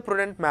in a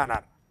prudent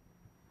manner.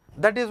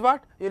 That is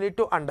what you need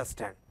to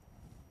understand.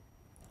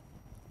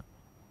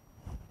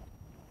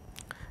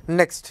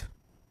 Next,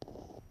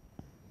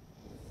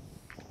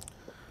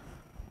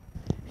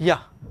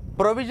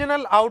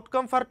 provisional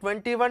outcome for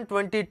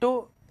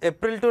 21-22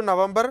 April to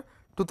November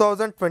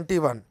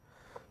 2021.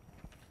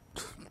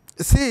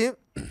 See,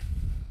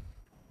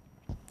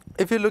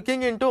 if you are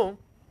looking into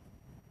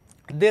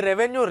the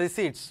revenue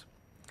receipts,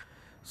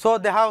 so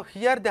they have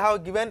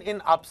given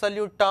in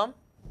absolute term,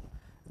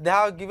 they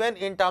have given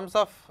in terms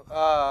of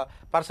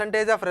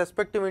percentage of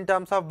respective in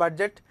terms of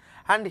budget,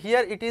 and here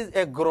it is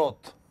a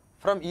growth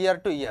from year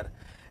to year.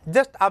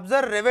 Just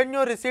observe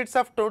revenue receipts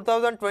of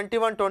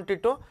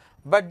 2021-22,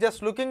 but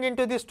just looking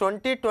into this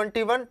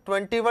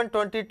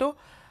 2021-22,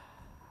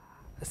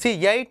 see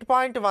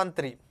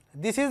 8.13,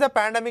 this is the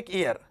pandemic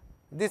year,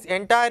 this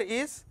entire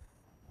is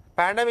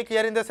pandemic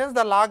year in the sense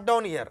the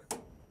lockdown year,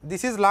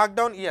 this is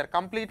lockdown year,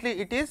 completely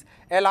it is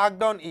a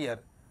lockdown year,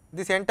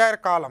 this entire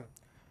column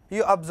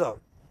you observe.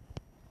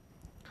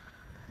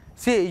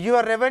 See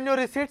your revenue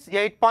receipts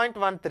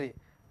 8.13,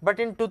 but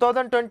in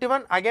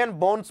 2021 again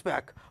bounce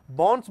back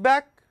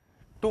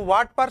to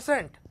what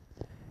percent?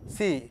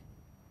 See,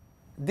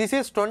 this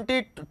is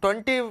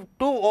 22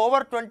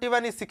 over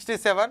 21 is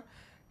 67,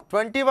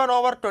 21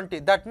 over 20,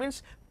 that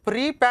means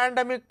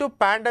pre-pandemic to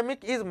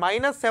pandemic is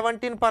minus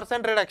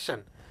 17%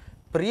 reduction,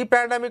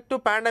 pre-pandemic to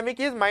pandemic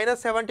is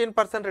minus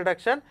 17%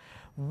 reduction,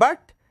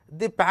 but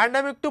the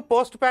pandemic to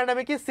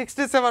post-pandemic is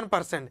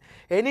 67%.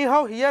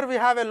 Anyhow, here we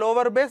have a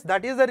lower base,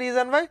 that is the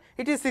reason why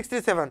it is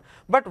 67.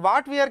 But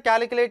what we are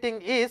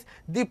calculating is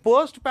the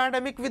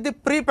post-pandemic with the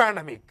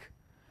pre-pandemic.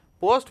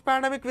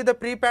 Post-pandemic with the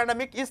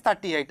pre-pandemic is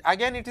 38.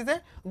 Again, it is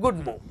a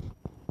good move.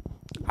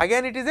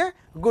 Again, it is a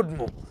good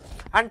move.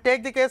 And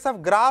take the case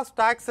of gross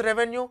tax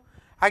revenue.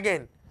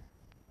 Again,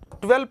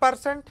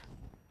 12%,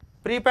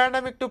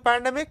 pre-pandemic to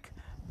pandemic,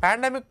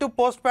 pandemic to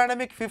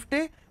post-pandemic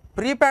 50,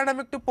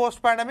 pre-pandemic to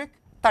post-pandemic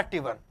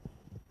 31.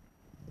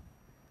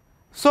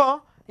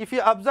 So, if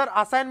you observe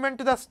assignment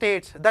to the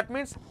states, that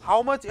means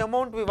how much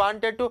amount we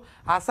wanted to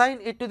assign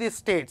it to the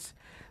states.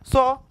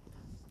 So,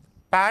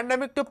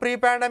 pandemic to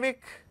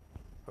pre-pandemic,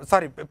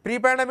 sorry,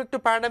 pre-pandemic to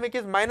pandemic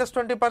is minus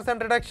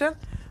 20% reduction,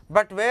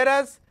 but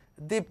whereas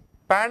the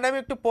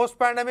pandemic to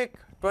post-pandemic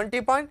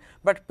 20 point,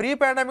 but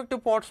pre-pandemic to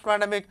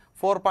post-pandemic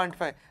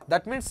 4.5.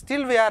 That means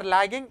still we are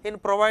lagging in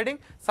providing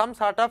some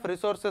sort of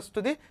resources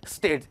to the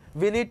states.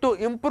 We need to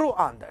improve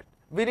on that.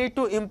 We need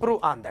to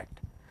improve on that.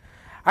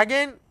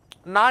 Again,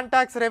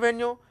 non-tax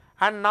revenue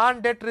and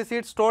non-debt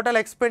receipts total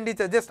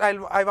expenditure. Just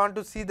I want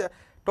to see the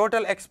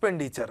total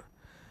expenditure.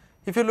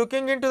 If you are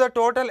looking into the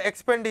total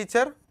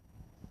expenditure,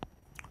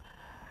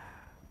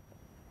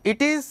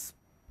 it is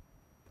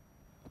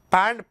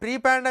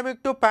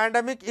pre-pandemic to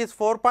pandemic is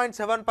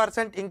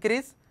 4.7%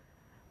 increase,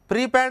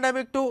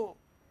 pre-pandemic to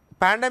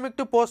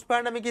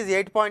post-pandemic is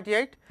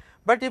 8.8,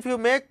 but if you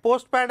make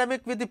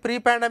post-pandemic with the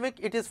pre-pandemic,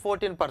 it is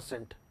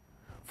 14%.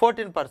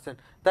 14%.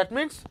 That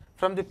means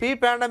from the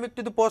pre-pandemic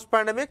to the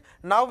post-pandemic,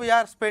 now we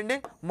are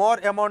spending more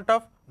amount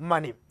of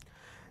money.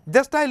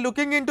 Just I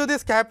looking into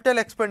this capital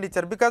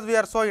expenditure because we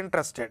are so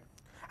interested,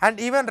 and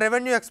even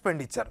revenue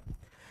expenditure.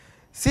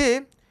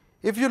 See,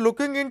 if you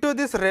looking into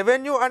this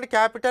revenue and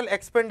capital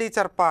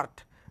expenditure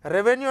part,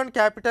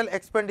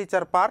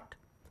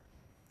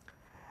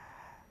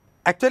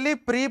 actually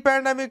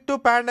pre-pandemic to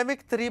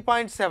pandemic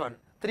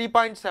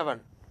 3.7.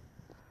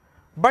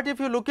 But if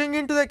you looking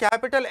into the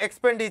capital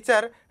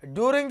expenditure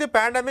during the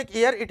pandemic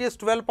year, it is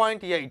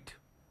 12.8.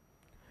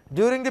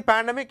 During the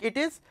pandemic it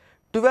is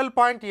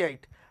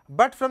 12.8.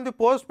 But from the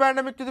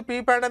post-pandemic to the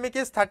pre-pandemic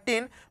is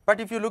 13.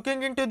 But if you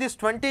looking into this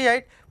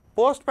 28,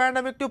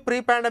 post-pandemic to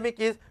pre-pandemic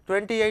is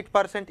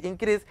 28%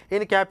 increase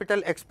in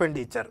capital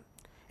expenditure.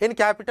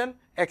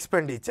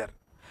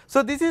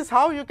 So this is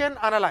how you can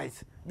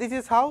analyze. The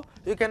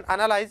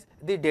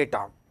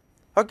data.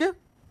 Okay.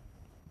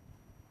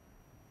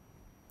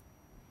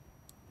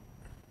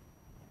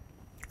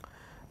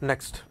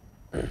 Next,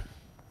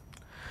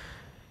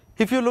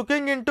 if you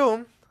looking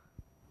into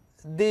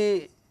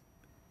the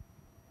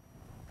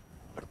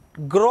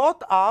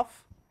growth of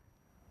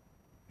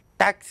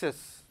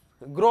taxes,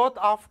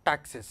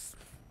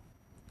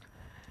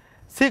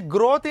 see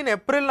growth in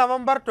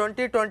April-November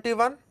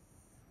 2021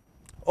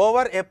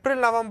 over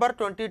April-November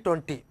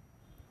 2020.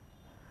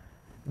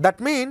 That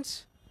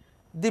means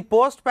the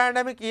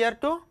post-pandemic year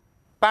to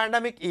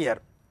pandemic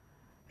year.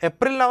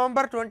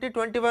 April-November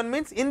 2021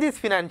 means in this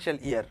financial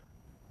year.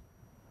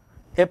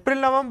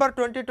 April-November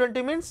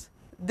 2020 means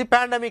the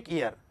pandemic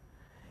year.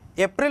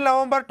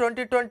 April-November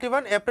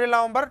 2021,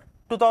 April-November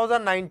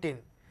 2019.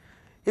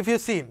 If you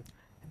see,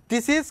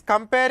 this is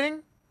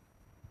comparing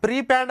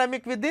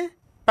pre-pandemic with the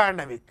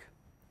pandemic,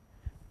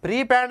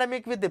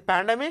 pre-pandemic with the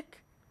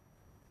pandemic,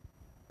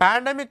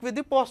 pandemic with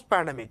the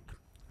post-pandemic.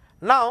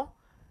 Now,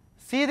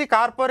 see the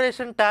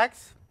corporation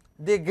tax,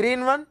 the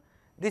green one,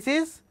 this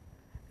is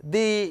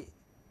the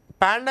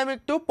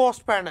pandemic to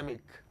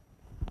post-pandemic,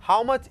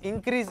 how much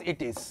increase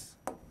it is.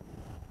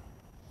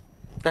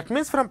 That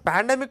means from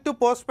pandemic to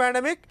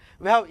post-pandemic,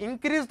 we have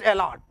increased a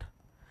lot.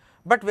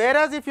 But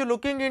whereas if you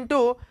looking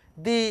into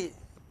the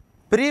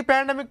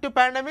pre-pandemic to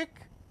pandemic,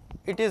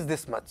 it is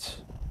this much.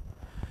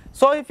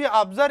 So if you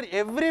observe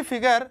every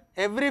figure,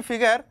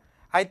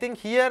 I think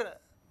here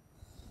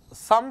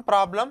some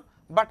problem,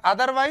 but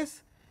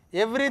otherwise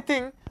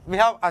everything we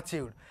have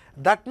achieved.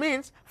 That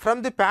means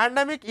from the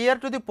pandemic year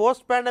to the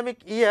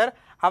post-pandemic year,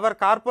 our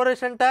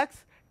corporation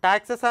tax,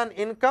 taxes on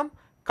income,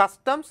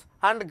 customs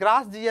and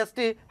gross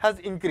GST has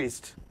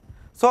increased.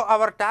 So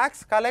our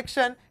tax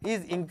collection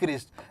is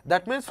increased.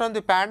 That means from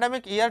the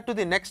pandemic year to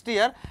the next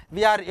year,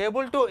 we are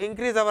able to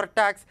increase our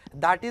tax.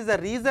 That is the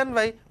reason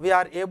why we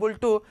are able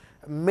to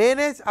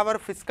manage our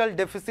fiscal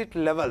deficit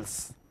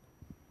levels,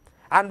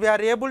 and we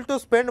are able to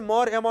spend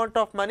more amount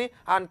of money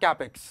on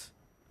capex.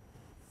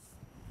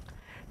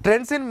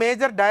 Trends in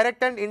major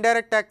direct and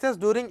indirect taxes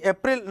during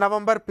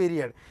April-November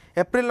period.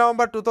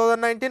 April-November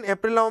 2019,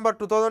 April-November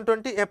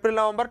 2020,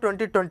 April-November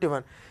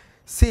 2021.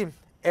 See,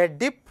 a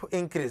dip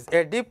increase,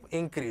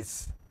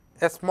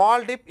 a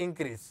small dip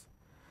increase.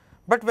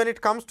 But when it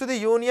comes to the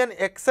union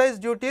excise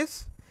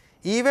duties,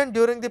 even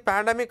during the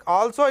pandemic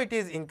also it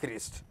is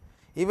increased.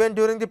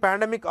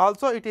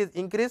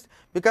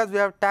 Because we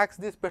have taxed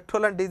this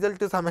petrol and diesel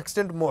to some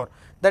extent more.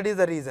 That is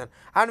the reason.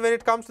 And when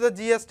it comes to the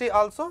GST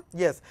also,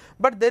 yes.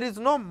 But there is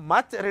no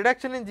much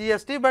reduction in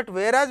GST, but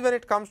whereas when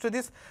it comes to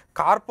this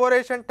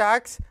corporation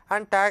tax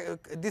and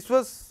this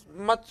was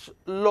much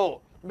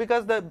low,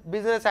 because the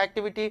business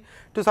activity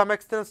to some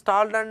extent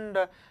stalled,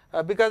 and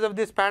because of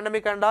this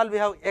pandemic and all, we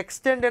have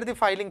extended the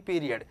filing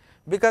period.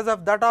 Because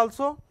of that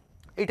also,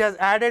 it has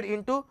added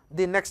into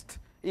the next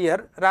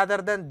year rather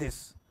than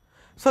this.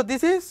 So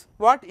this is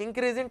what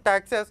increase in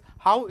taxes,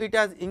 how it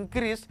has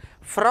increased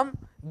from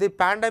the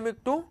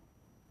pandemic to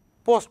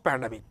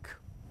post-pandemic.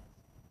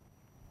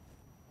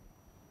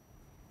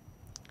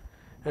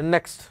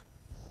 Next,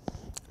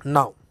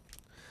 now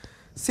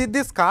see,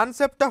 this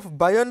concept of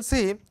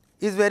buoyancy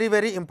is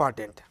very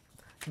important.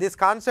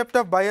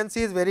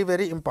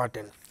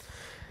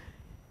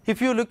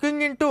 If you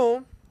looking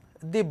into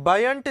the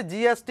buoyant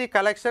GST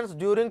collections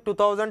during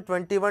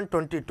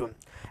 2021-22,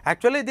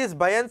 actually this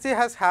buoyancy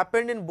has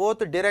happened in both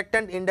direct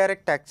and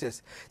indirect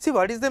taxes. See,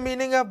 what is the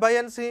meaning of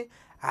buoyancy?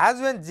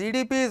 As when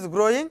GDP is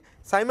growing,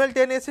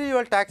 simultaneously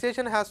your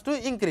taxation has to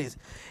increase.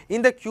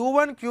 In the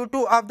Q1,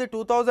 Q2 of the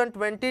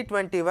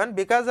 2020-21,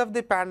 because of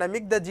the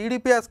pandemic, the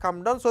GDP has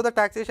come down, so the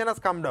taxation has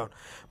come down.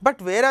 But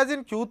whereas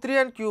in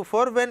Q3 and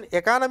Q4, when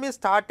economy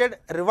started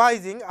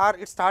revising or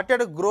it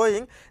started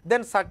growing,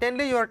 then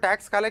certainly your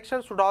tax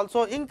collection should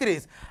also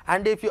increase.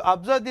 And if you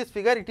observe this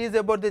figure, it is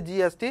about the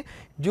GST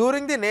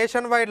during the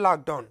nationwide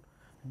lockdown.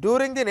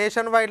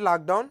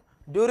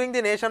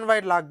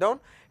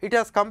 It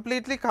has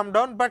completely come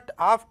down, but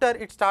after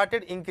it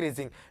started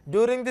increasing.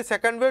 During the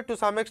second wave, to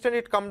some extent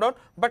it come down,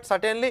 but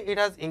certainly it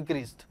has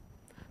increased.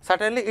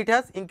 Certainly it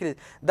has increased.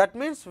 That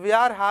means we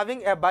are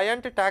having a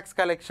buoyant tax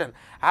collection.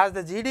 As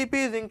the GDP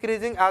is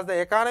increasing, as the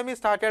economy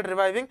started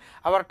reviving,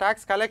 our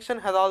tax collection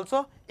has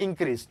also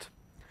increased.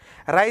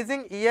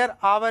 Rising year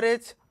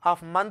average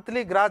of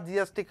monthly gross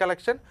GST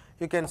collection,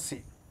 you can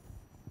see.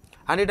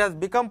 And it has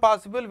become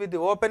possible with the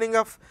opening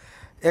of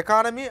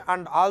economy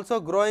and also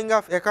growing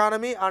of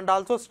economy and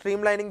also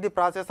streamlining the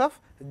process of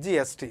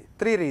GST.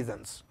 3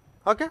 reasons.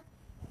 Okay.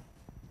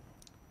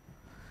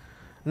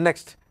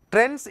 Next,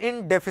 trends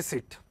in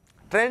deficit.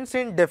 Trends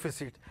in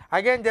deficit.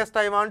 Again, just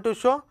I want to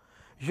show,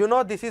 you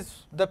know, this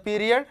is the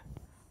period.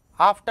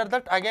 After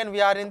that, again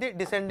we are in the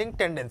descending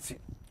tendency.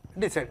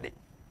 Descending.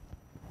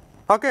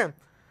 Okay.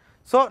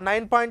 So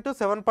 9.2,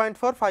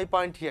 7.4,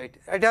 5.8.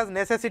 It has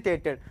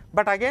necessitated,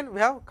 but again we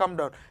have come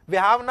down. We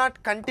have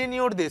not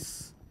continued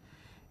this.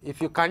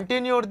 If you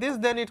continued this,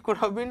 then it could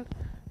have been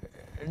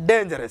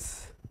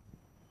dangerous.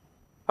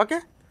 Okay.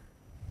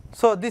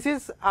 So this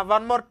is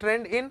one more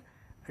trend in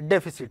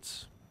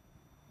deficits.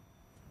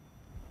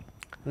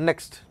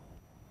 Next,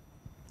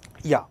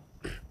 yeah,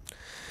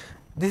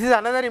 this is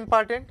another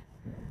important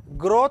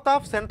growth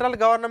of central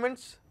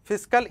government's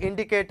fiscal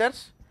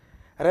indicators,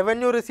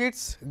 revenue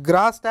receipts,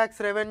 gross tax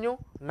revenue,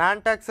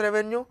 non-tax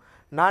revenue,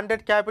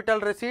 non-debt capital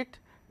receipt,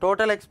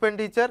 total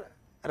expenditure,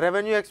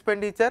 revenue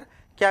expenditure,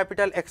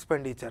 capital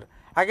expenditure.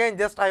 Again,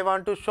 just I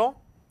want to show,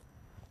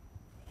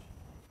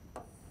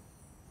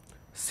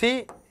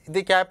 see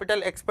the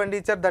capital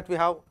expenditure that we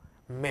have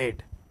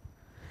made.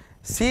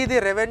 See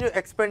the revenue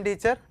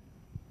expenditure,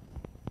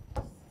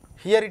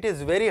 here it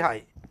is very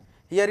high,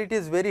 here it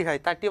is very high,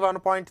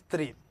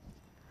 31.3.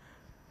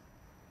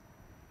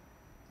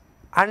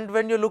 And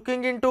when you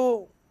looking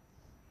into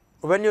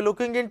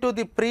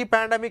the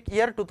pre-pandemic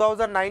year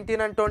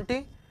 2019 and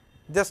 20,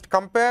 just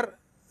compare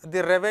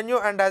the revenue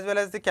and as well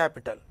as the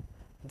capital.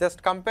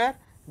 Just compare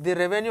the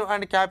revenue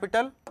and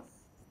capital,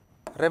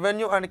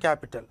 revenue and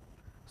capital.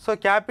 So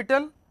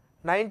capital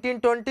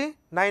 1920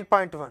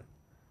 9.1,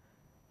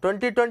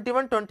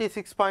 2021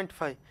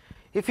 26.5.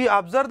 If you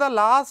observe the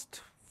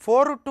last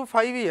 4 to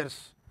 5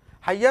 years,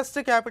 highest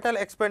capital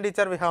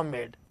expenditure we have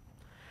made.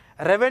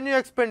 Revenue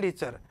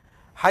expenditure,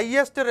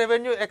 highest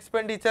revenue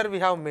expenditure we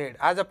have made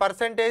as a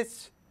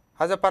percentage,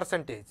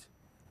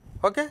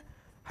 okay,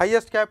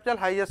 highest capital,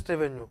 highest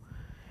revenue.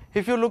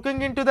 If you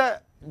looking into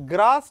the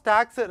gross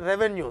tax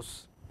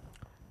revenues,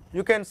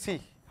 you can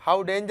see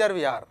how danger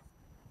we are.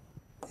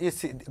 You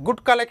see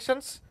good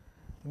collections,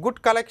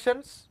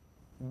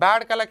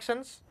 bad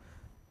collections,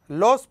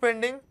 low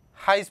spending,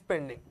 high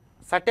spending,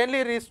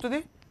 certainly leads to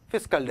the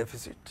fiscal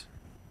deficit.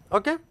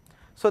 Okay.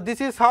 So this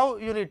is how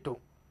you need to.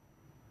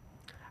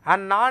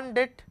 And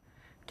non-debt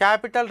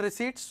capital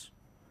receipts,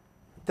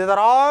 these are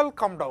all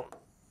come down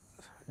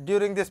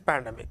during this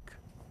pandemic.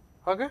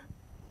 Okay.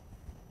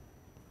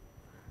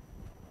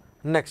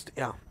 Next,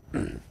 yeah.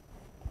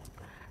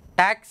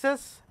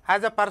 Taxes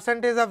as a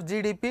percentage of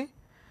GDP,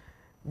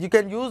 you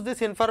can use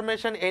this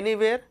information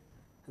anywhere,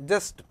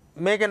 just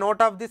make a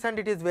note of this and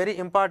it is very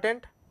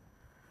important.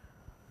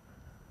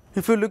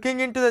 If you are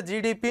looking into the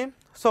GDP,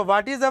 so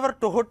what is our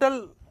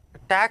total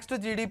tax to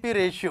GDP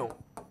ratio?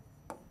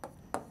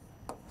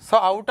 So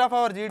out of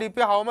our GDP,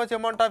 how much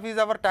amount of is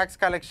our tax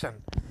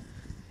collection?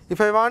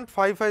 If I want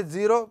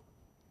 550,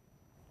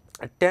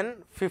 10,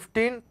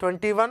 15,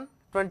 21,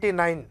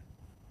 29.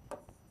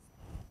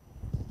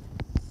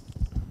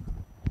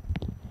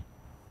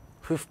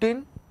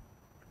 15,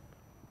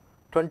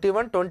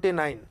 21,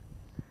 29,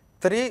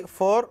 3,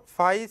 4,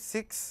 5,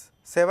 6,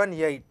 7,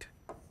 8.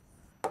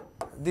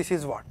 This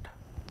is what?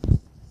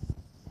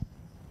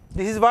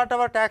 This is what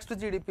our tax to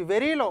GDP,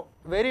 very low,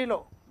 very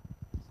low.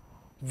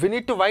 We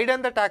need to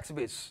widen the tax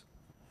base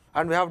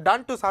and we have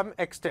done to some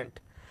extent.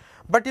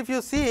 But if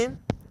you see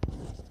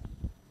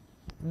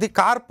the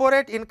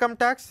corporate income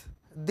tax,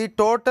 the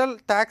total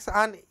tax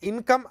on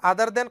income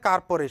other than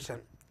corporation,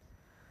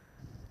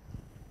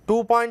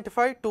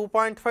 2.5,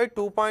 2.5,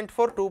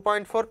 2.4,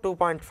 2.4,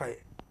 2.5,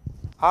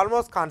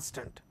 almost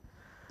constant.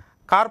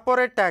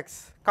 Corporate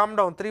tax come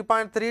down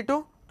 3.3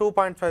 to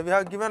 2.5, we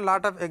have given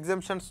lot of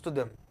exemptions to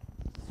them.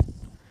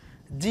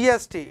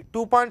 GST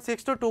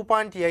 2.6 to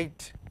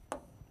 2.8,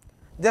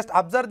 just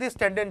observe these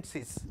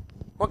tendencies,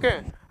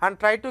 okay, and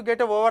try to get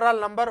a overall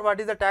number what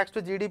is the tax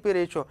to GDP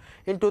ratio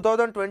in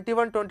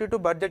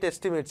 2021-22 budget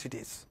estimates it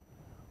is,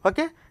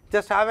 okay,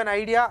 just have an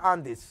idea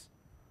on this.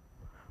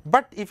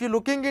 But if you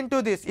looking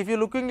into this,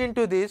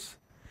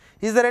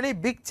 is there any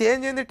big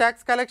change in the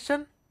tax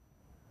collection?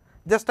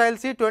 Just I will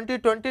see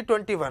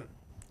 2020-21,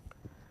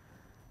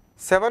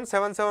 7,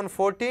 7, 7,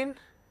 14,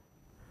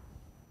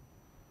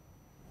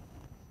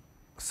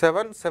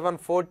 7, 7,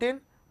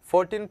 14,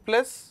 14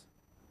 plus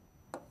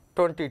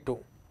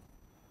 22,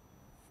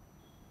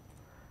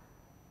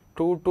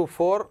 2 to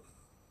 4,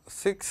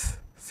 6,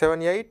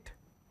 7, 8,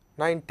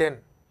 9, 10.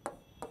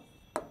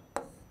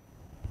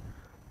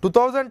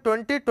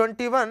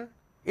 2020-21,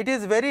 it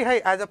is very high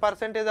as a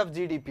percentage of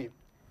GDP.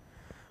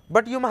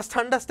 But you must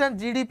understand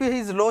GDP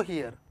is low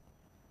here.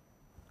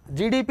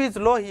 GDP is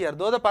low here,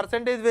 though the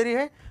percentage is very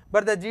high,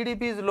 but the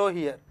GDP is low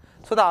here.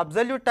 So the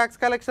absolute tax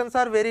collections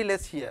are very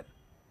less here.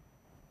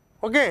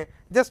 Okay,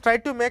 just try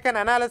to make an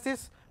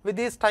analysis with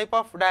these type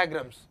of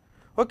diagrams,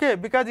 okay,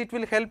 because it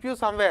will help you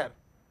somewhere.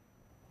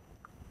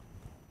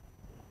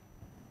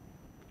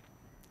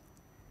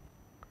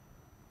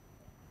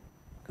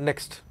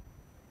 Next,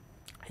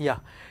 yeah,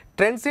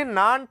 trends in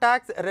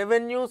non-tax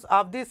revenues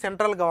of the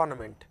central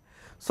government.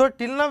 So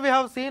till now we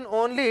have seen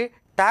only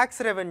tax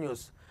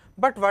revenues,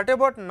 but what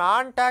about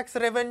non-tax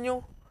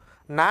revenue?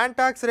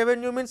 Non-tax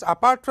revenue means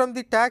apart from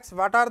the tax,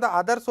 what are the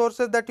other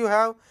sources that you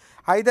have?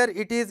 Either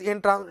it is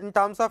in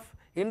terms of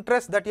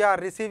interest that you are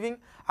receiving,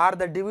 or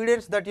the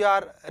dividends that you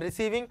are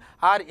receiving,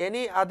 or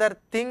any other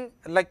thing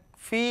like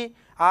fee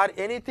or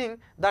anything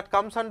that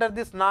comes under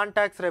this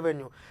non-tax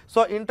revenue.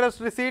 So interest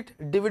receipt,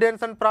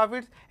 dividends and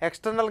profits,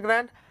 external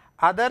grant,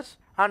 others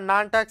and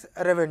non-tax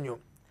revenue.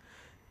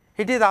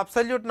 It is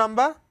absolute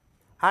number,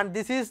 and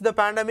this is the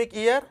pandemic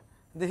year,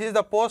 this is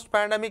the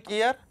post-pandemic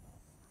year,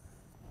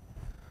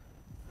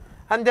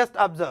 and just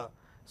observe.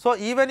 So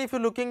even if you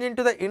are looking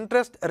into the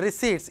interest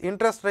receipts,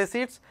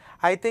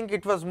 I think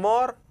it was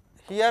more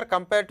here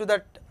compared to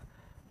that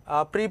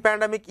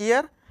pre-pandemic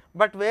year,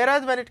 but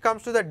whereas when it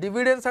comes to the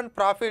dividends and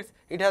profits,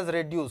 it has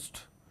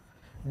reduced.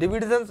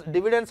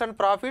 Dividends and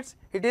profits,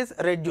 it is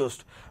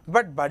reduced,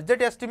 but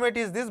budget estimate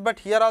is this, but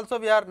here also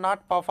we are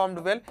not performed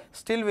well,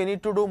 still we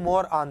need to do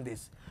more on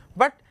this.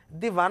 But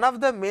the one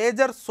of the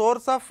major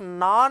source of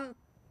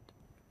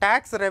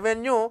non-tax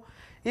revenue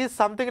is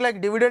something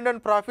like dividend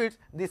and profits.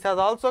 This has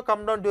also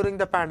come down during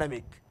the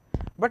pandemic,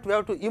 but we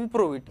have to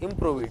improve it,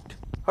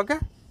 okay.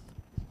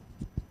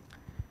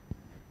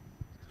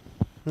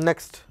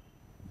 Next,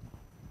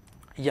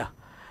 yeah,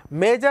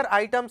 major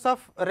items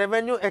of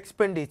revenue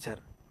expenditure.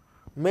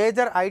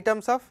 Major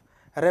items of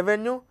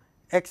revenue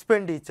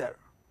expenditure.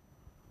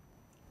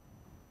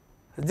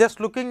 Just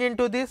looking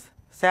into this: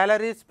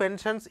 salaries,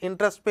 pensions,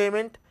 interest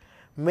payment,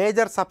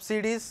 major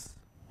subsidies.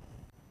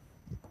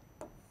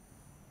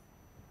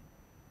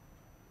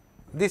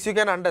 This you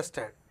can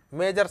understand,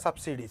 major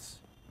subsidies,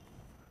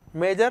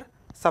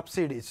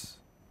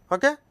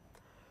 okay.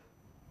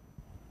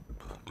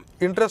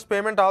 Interest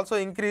payment also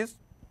increased,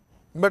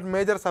 but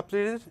major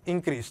subsidies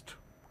increased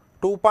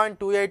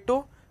 2.28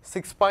 to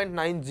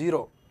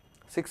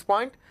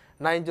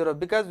 6.90,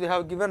 because we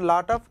have given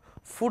lot of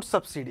food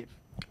subsidies,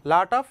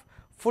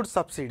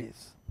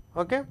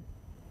 okay.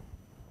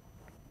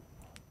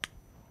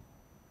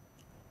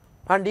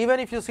 And even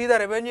if you see the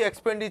revenue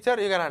expenditure,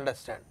 you can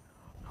understand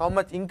how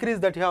much increase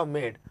that you have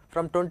made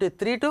from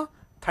 23 to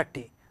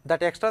 30.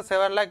 That extra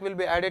 7 lakh will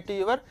be added to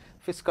your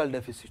fiscal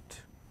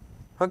deficit,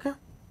 okay.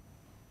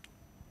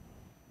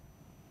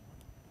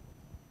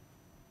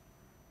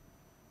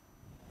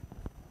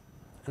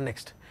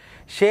 Next,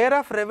 share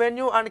of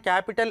revenue and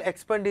capital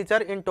expenditure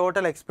in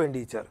total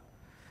expenditure.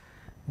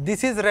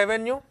 This is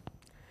revenue.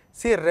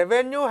 See,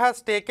 revenue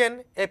has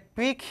taken a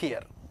peak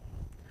here,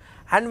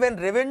 and when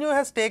revenue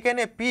has taken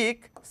a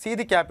peak, see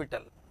the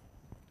capital.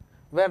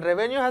 When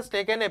revenue has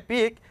taken a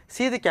peak,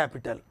 see the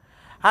capital,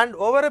 and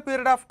over a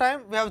period of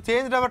time we have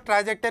changed our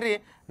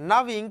trajectory.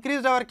 Now we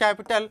increased our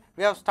capital,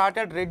 we have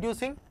started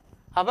reducing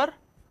our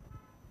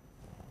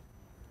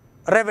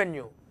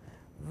revenue.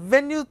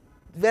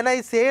 When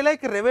I say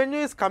like revenue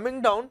is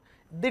coming down,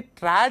 the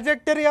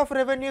trajectory of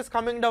revenue is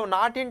coming down,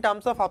 not in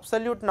terms of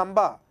absolute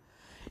number.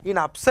 In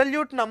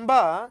absolute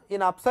number,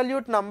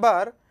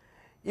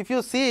 if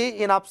you see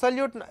in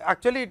absolute,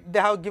 actually they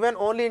have given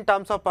only in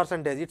terms of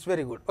percentage, it is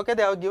very good, okay.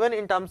 They have given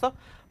in terms of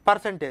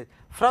percentage,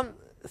 from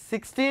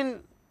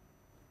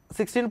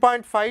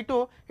 16.5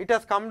 to it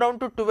has come down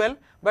to 12,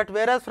 but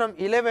whereas from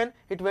 11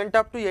 it went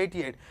up to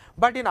 88,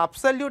 but in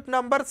absolute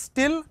number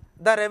still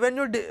the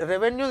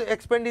revenue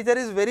expenditure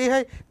is very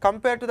high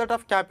compared to that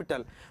of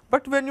capital.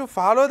 But when you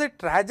follow the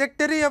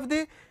trajectory of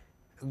the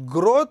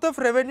growth of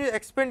revenue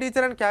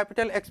expenditure and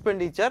capital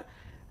expenditure,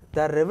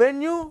 the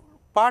revenue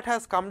part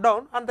has come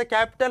down and the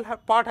capital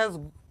part has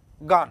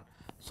gone.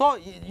 So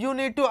you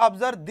need to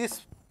observe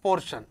this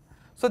portion.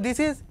 So this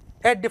is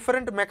a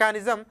different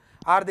mechanism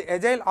or the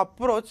agile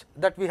approach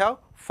that we have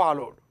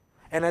followed,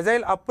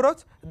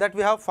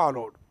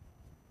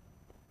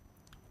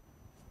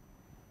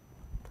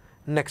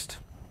 Next,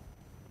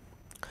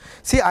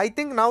 see, I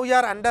think now you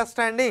are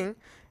understanding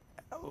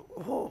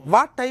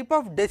what type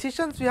of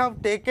decisions we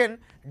have taken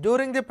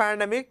during the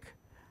pandemic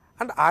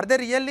and are they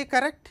really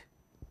correct,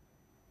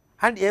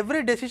 and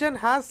every decision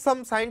has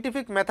some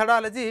scientific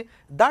methodology.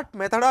 That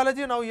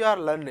methodology now you are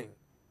learning.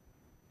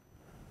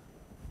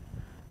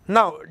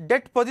 Now,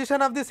 debt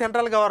position of the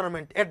central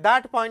government at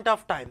that point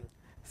of time,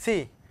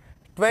 see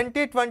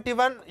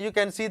 2021 you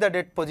can see the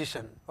debt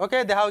position,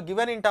 okay. They have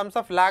given in terms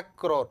of lakh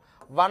crore,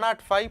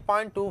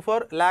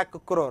 105.24 lakh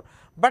crore,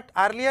 but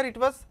earlier it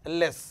was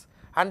less,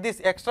 and this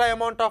extra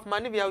amount of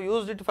money we have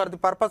used it for the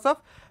purpose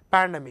of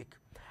pandemic.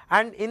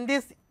 And in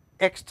this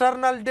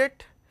external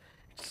debt,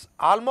 it is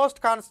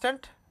almost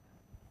constant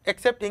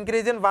except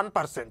increase in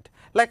 1%,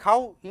 like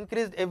how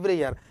increased every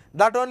year,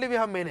 that only we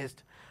have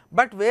managed.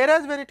 But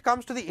whereas when it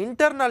comes to the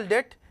internal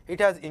debt, it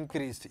has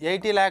increased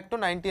 80 lakh to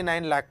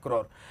 99 lakh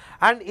crore,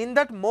 and in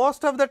that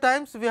most of the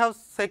times we have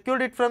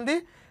secured it from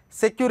the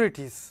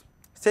securities.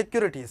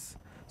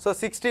 So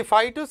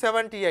 65 to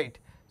 78.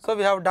 So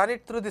we have done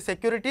it through the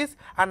securities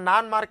and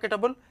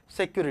non-marketable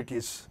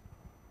securities.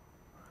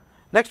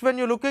 Next, when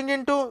you looking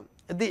into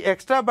the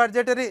extra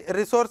budgetary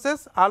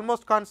resources,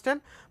 almost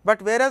constant, but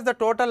whereas the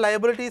total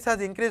liabilities has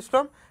increased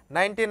from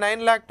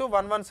 99 lakh to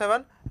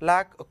 117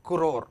 lakh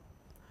crore.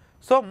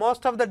 So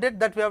most of the debt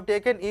that we have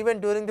taken even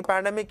during the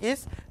pandemic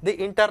is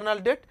the internal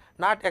debt,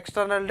 not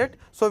external debt.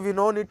 So we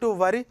no need to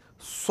worry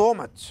so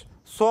much,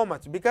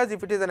 because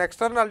if it is an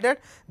external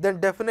debt,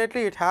 then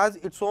definitely it has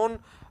its own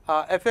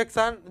effects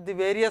on the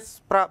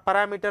various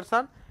parameters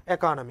on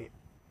economy.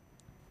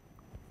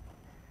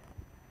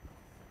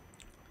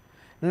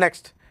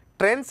 Next,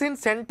 trends in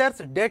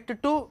centers debt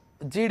to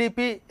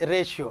GDP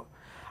ratio.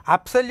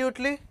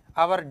 Absolutely,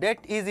 our debt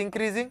is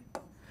increasing,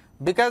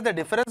 because the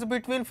difference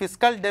between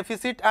fiscal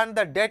deficit and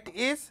the debt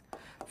is,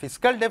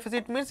 fiscal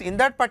deficit means in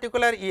that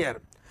particular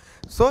year.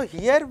 So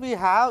here we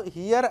have,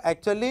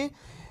 actually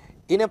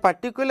in a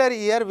particular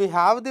year we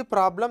have the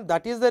problem,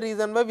 that is the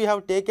reason why we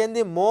have taken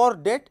the more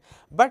debt,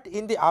 but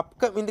in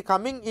the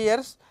coming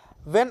years,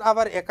 when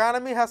our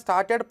economy has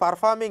started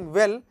performing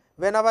well,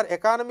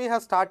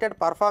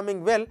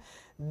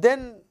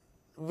 then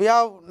we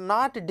have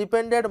not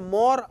depended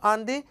more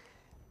on the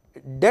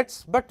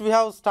debts, but we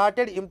have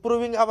started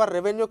improving our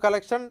revenue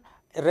collection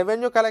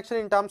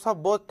in terms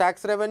of both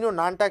tax revenue,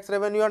 non-tax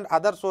revenue and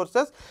other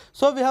sources.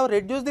 So we have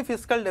reduced the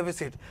fiscal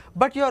deficit,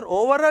 but your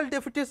overall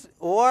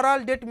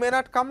debt may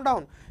not come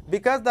down,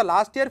 because the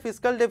last year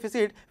fiscal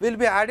deficit will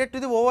be added to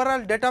the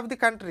overall debt of the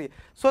country.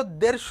 So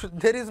there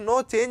is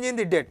no change in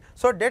the debt.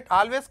 So debt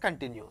always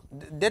continue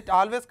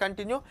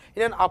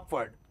in an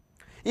upward.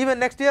 Even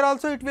next year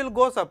also it will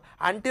goes up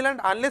until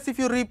and unless if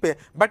you repay,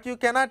 but you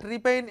cannot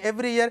repay in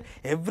every year.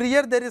 Every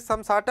year there is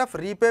some sort of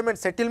repayment,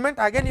 settlement,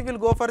 again you will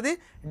go for the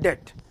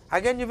debt.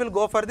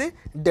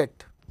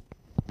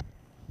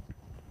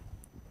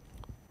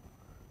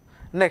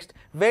 Next,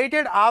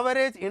 weighted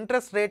average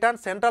interest rate on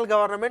central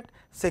government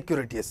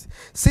securities.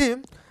 See,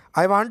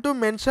 I want to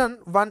mention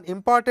one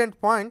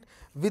important point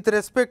with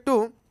respect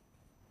to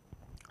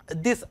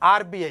this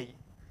RBI.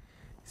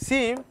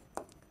 See,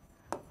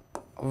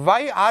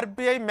 why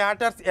RBI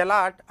matters a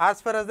lot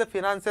as far as the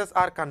finances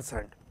are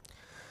concerned.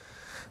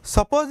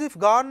 Suppose if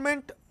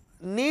government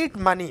need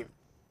money,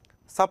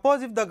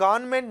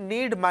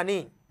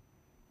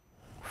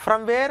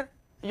 from where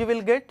you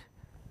will get?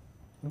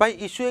 By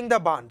issuing the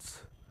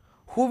bonds.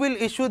 Who will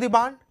issue the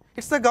bond?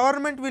 It's the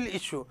government will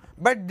issue.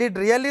 But did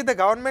really the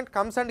government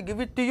comes and give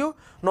it to you?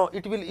 No,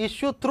 it will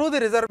issue through the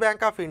Reserve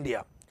Bank of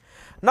India.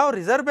 Now,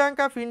 Reserve Bank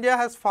of India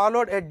has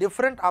followed a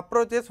different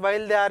approaches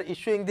while they are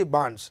issuing the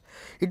bonds.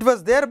 It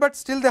was there, but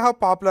still they have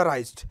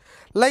popularized.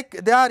 Like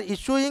they are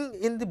issuing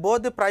in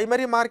both the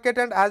primary market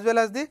and as well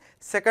as the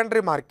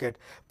secondary market.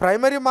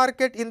 Primary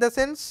market in the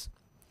sense,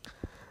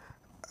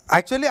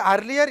 actually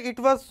earlier it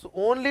was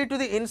only to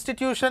the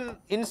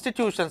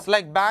institutions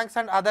like banks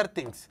and other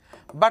things.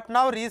 But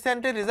now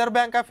recently Reserve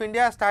Bank of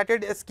India has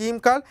started a scheme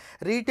called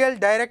Retail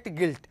Direct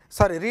Scheme.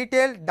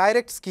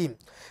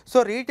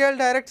 So Retail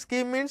Direct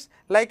Scheme means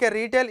like a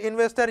retail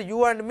investor,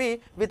 you and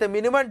me, with a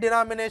minimum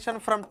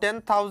denomination from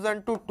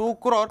 10,000 to 2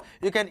 crore,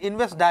 you can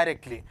invest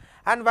directly.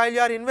 And while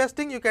you are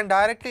investing, you can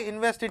directly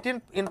invest it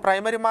in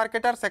primary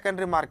market or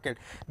secondary market.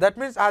 That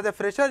means as a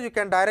fresher, you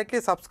can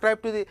directly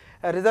subscribe to the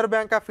Reserve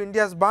Bank of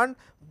India's bond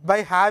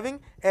by having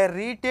a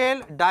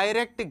Retail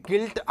Direct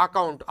Gilt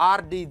Account,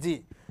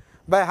 RDG.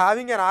 By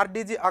having an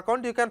RDG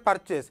account, you can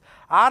purchase,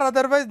 or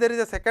otherwise there is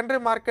a secondary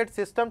market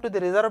system to the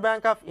Reserve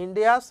Bank of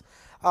India's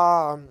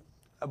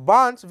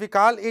bonds. We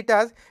call it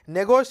as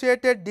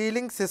Negotiated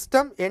Dealing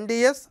System,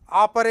 NDS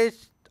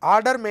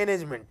Order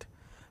Management.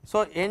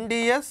 So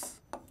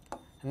NDS,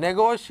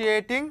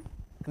 Negotiated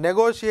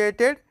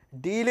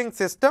Dealing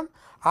System,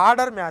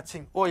 Order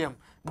Matching, OM.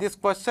 This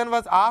question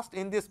was asked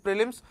in this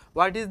prelims.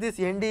 What is this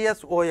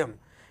NDS OM?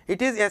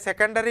 It is a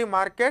secondary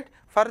market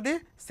for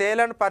the sale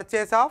and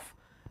purchase of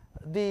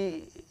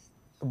the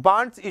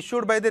bonds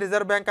issued by the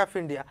Reserve Bank of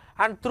India,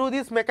 and through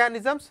these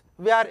mechanisms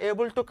we are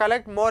able to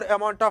collect more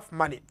amount of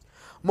money.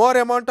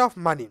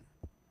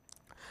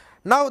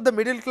 Now the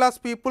middle class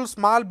people,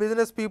 small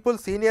business people,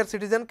 senior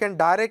citizen can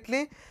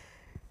directly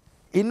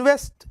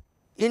invest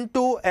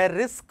into a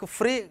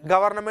risk-free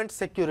government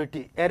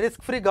security,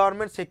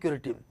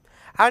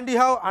 and you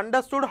have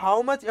understood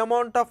how much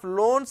amount of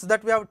loans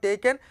that we have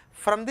taken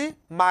from the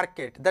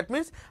market. That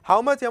means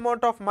how much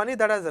amount of money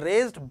that is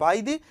raised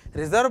by the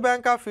Reserve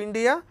Bank of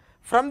India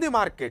from the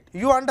market.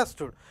 You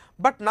understood.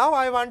 But now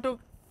I want to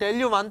tell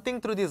you one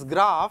thing through this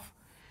graph.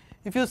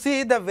 If you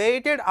see the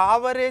weighted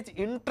average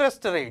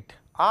interest rate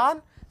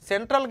on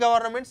central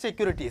government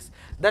securities,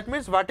 that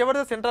means whatever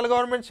the central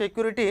government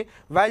security,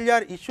 while you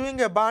are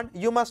issuing a bond,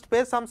 you must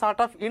pay some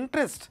sort of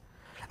interest.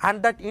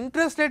 And that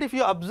interest rate, if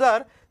you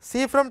observe,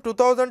 see from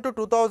 2000 to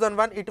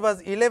 2001 it was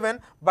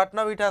 11, but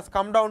now it has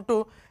come down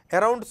to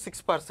around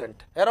 6%,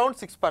 around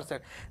 6%.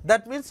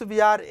 That means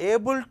we are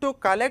able to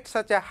collect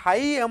such a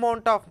high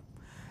amount of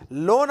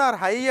loan or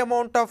high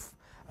amount of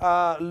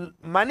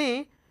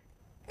money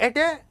at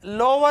a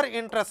lower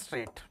interest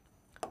rate,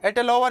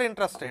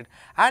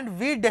 and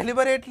we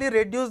deliberately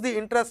reduce the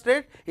interest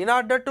rate in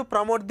order to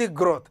promote the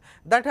growth.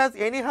 That has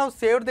anyhow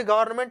saved the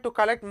government to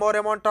collect more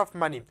amount of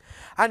money,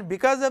 and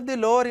because of the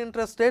lower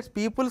interest rates,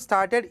 people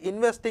started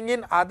investing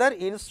in other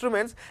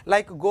instruments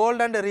like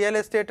gold and real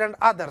estate and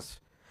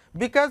others.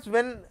 Because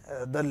when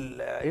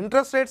the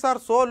interest rates are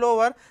so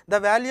lower, the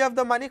value of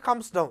the money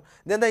comes down,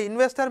 then the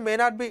investor may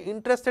not be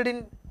interested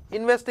in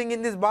investing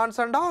in these bonds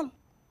and all.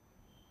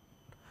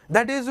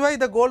 That is why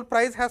the gold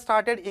price has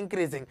started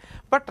increasing.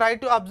 But try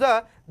to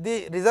observe,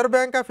 the Reserve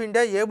Bank of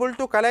India is able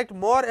to collect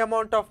more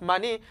amount of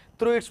money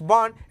through its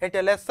bond at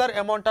a lesser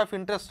amount of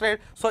interest rate,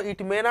 so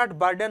it may not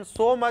burden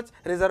so much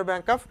Reserve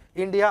Bank of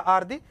India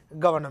or the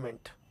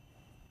government.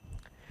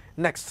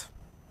 Next,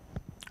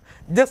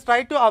 just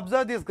try to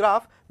observe this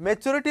graph,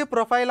 maturity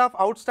profile of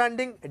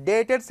outstanding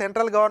dated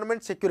central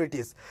government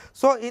securities.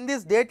 So in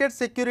this dated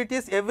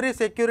securities, every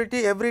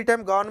security, every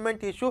time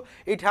government issue,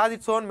 it has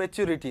its own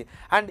maturity,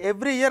 and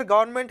every year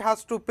government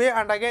has to pay,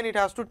 and again it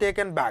has to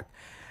taken back.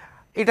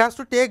 It has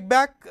to take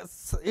back,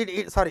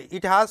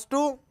 it has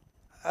to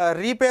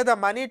repay the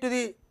money to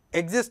the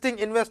existing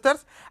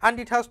investors, and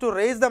it has to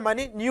raise the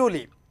money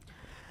newly.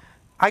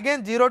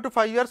 Again 0 to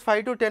 5 years,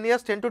 5 to 10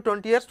 years, 10 to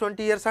 20 years,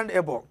 20 years and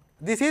above.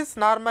 This is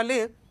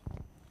normally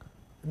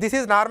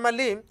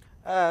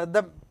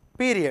the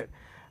period.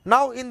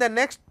 Now in the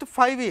next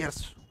 5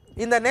 years,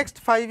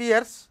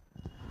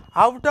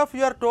 out of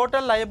your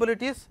total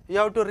liabilities, you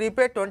have to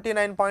repay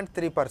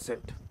 29.3%.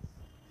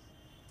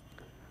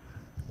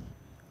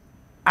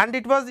 And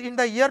it was in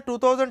the year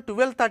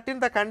 2012-13,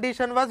 the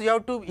condition was you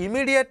have to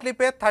immediately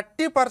pay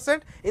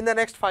 30% in the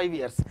next 5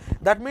 years.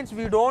 That means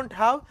we do not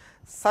have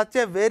such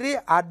a very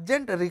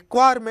urgent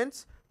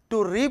requirements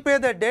to repay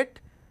the debt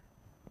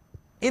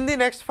in the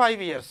next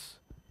 5 years.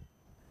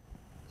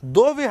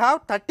 Though we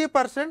have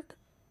 30%,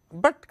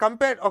 but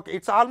compared, okay,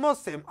 it is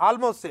almost same,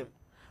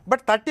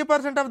 but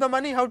 30% of the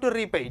money you have to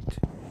repay it.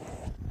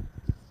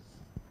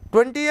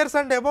 20 years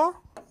and above,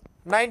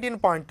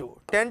 19.2,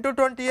 10 to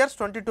 20 years,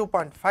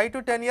 22.5, 5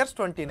 to 10 years,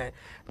 29.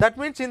 That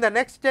means in the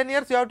next 10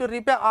 years you have to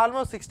repay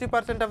almost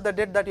 60% of the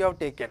debt that you have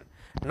taken.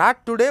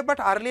 Not today, but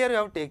earlier you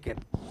have taken.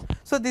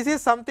 So this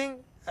is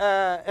something,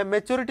 a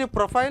maturity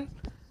profile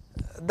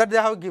that they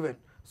have given.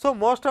 So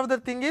most of the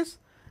thing is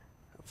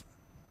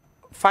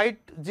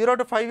 0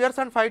 to 5 years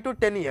and 5 to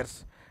 10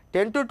 years.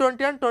 10 to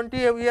 20 and 20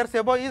 years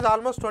above is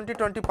almost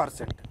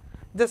 20%.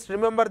 Just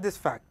remember this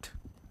fact.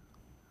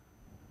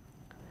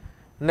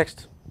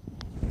 Next,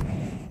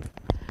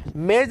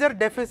 major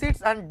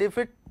deficits and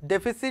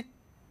deficit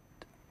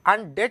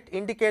and debt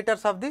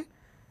indicators of the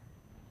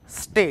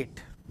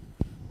state.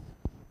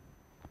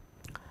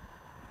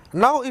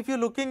 Now if you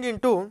looking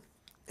into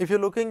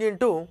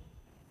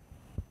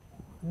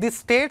the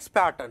state's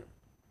pattern,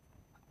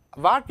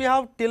 what we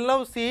have till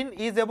now seen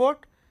is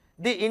about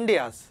the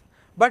India's,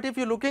 but if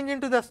you looking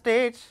into the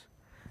states,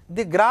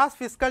 the gross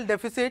fiscal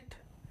deficit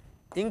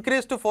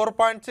increased to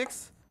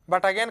 4.6,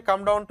 but again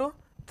come down to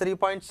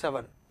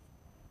 3.7.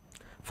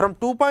 From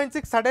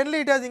 2.6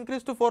 suddenly it has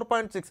increased to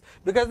 4.6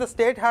 because the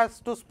state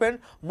has to spend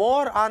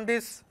more on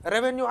these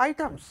revenue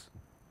items.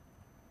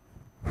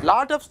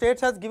 Lot of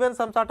states has given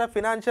some sort of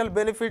financial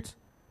benefits,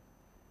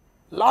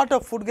 lot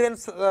of food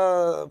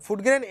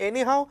grain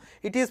anyhow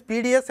it is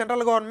PDS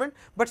central government,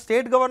 but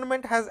state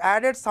government has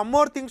added some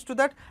more things to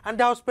that and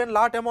they have spent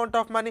lot amount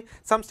of money.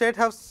 Some states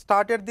have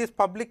started these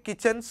public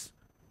kitchens,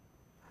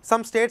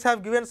 some states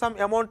have given some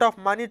amount of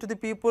money to the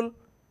people,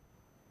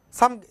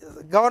 some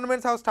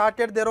governments have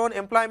started their own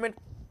employment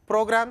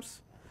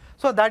programs.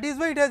 So that is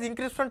why it has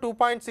increased from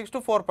 2.6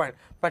 to 4 point,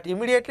 but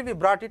immediately we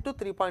brought it to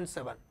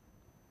 3.7.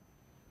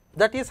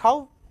 That is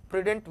how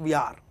prudent we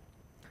are.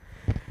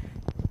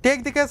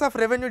 Take the case of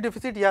revenue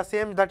deficit, yeah,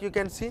 same that you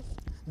can see.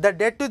 The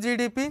debt to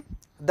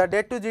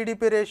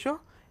GDP, ratio,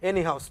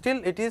 anyhow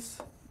still it is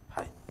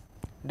high.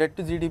 Debt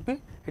to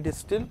GDP, it is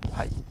still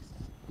high.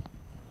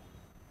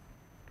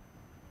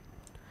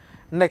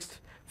 Next,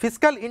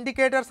 fiscal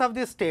indicators of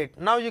the state.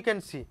 Now you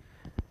can see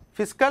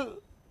fiscal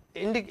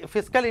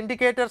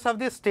indicators of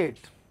the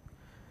state.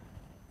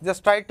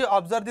 Just try to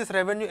observe this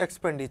revenue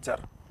expenditure.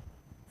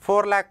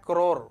 4 lakh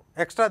crore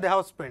extra they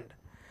have spent.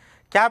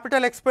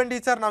 Capital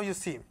expenditure, now you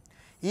see,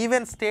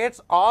 even states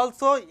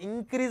also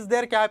increase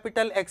their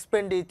capital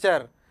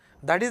expenditure.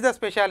 That is the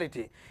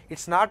speciality. It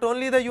is not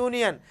only the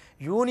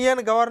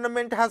union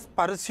government has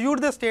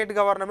pursued the state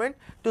government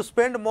to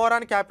spend more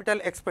on capital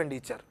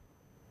expenditure.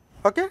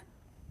 Okay.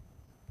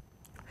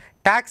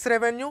 Tax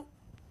revenue,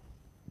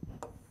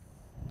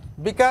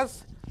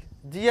 because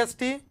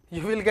GST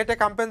you will get a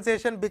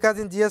compensation, because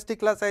in GST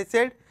class I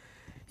said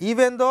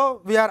even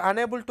though we are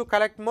unable to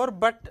collect more,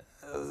 but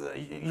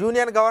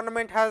union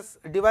government has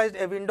devised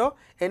a window.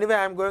 Anyway,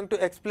 I am going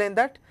to explain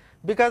that.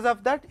 Because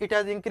of that it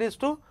has increased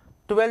to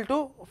 12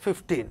 to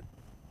 15.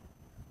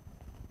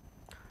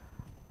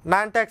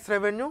 Non-tax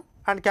revenue,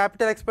 and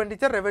capital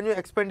expenditure, revenue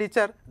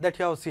expenditure that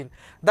you have seen.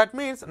 That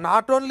means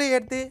not only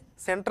at the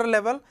central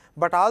level,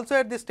 but also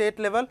at the state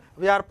level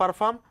we are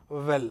performed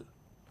well.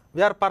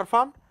 We are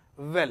performed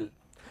well.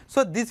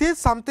 So, this is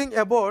something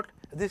about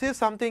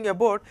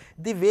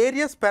the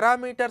various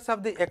parameters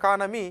of the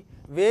economy,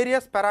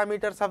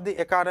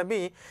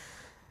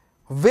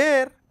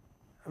 where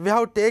we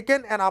have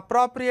taken an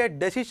appropriate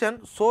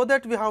decision so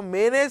that we have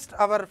managed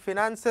our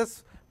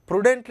finances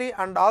prudently,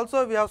 and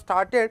also we have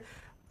started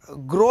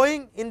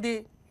growing in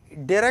the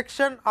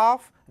direction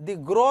of the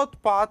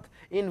growth path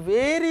in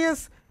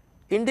various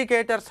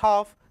indicators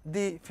of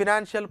the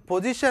financial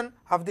position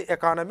of the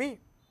economy.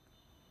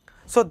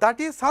 So, that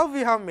is how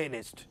we have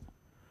managed,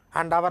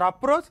 and our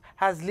approach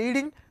has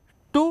leading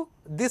to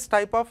this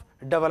type of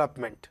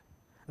development.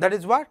 That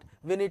is what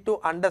we need to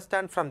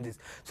understand from this.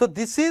 So,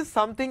 this is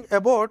something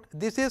about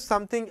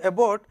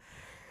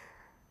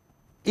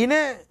in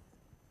a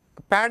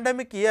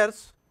pandemic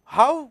years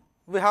how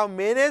we have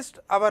managed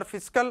our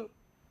fiscal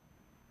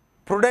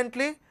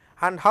prudently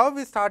and how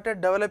we started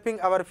developing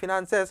our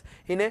finances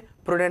in a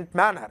prudent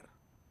manner.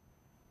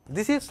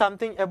 This is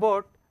something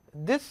about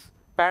this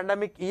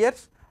pandemic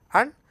years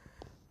and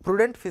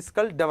prudent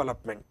fiscal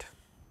development.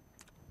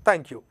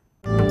 Thank you.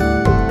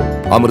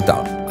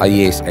 Amrita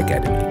IAS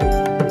Academy.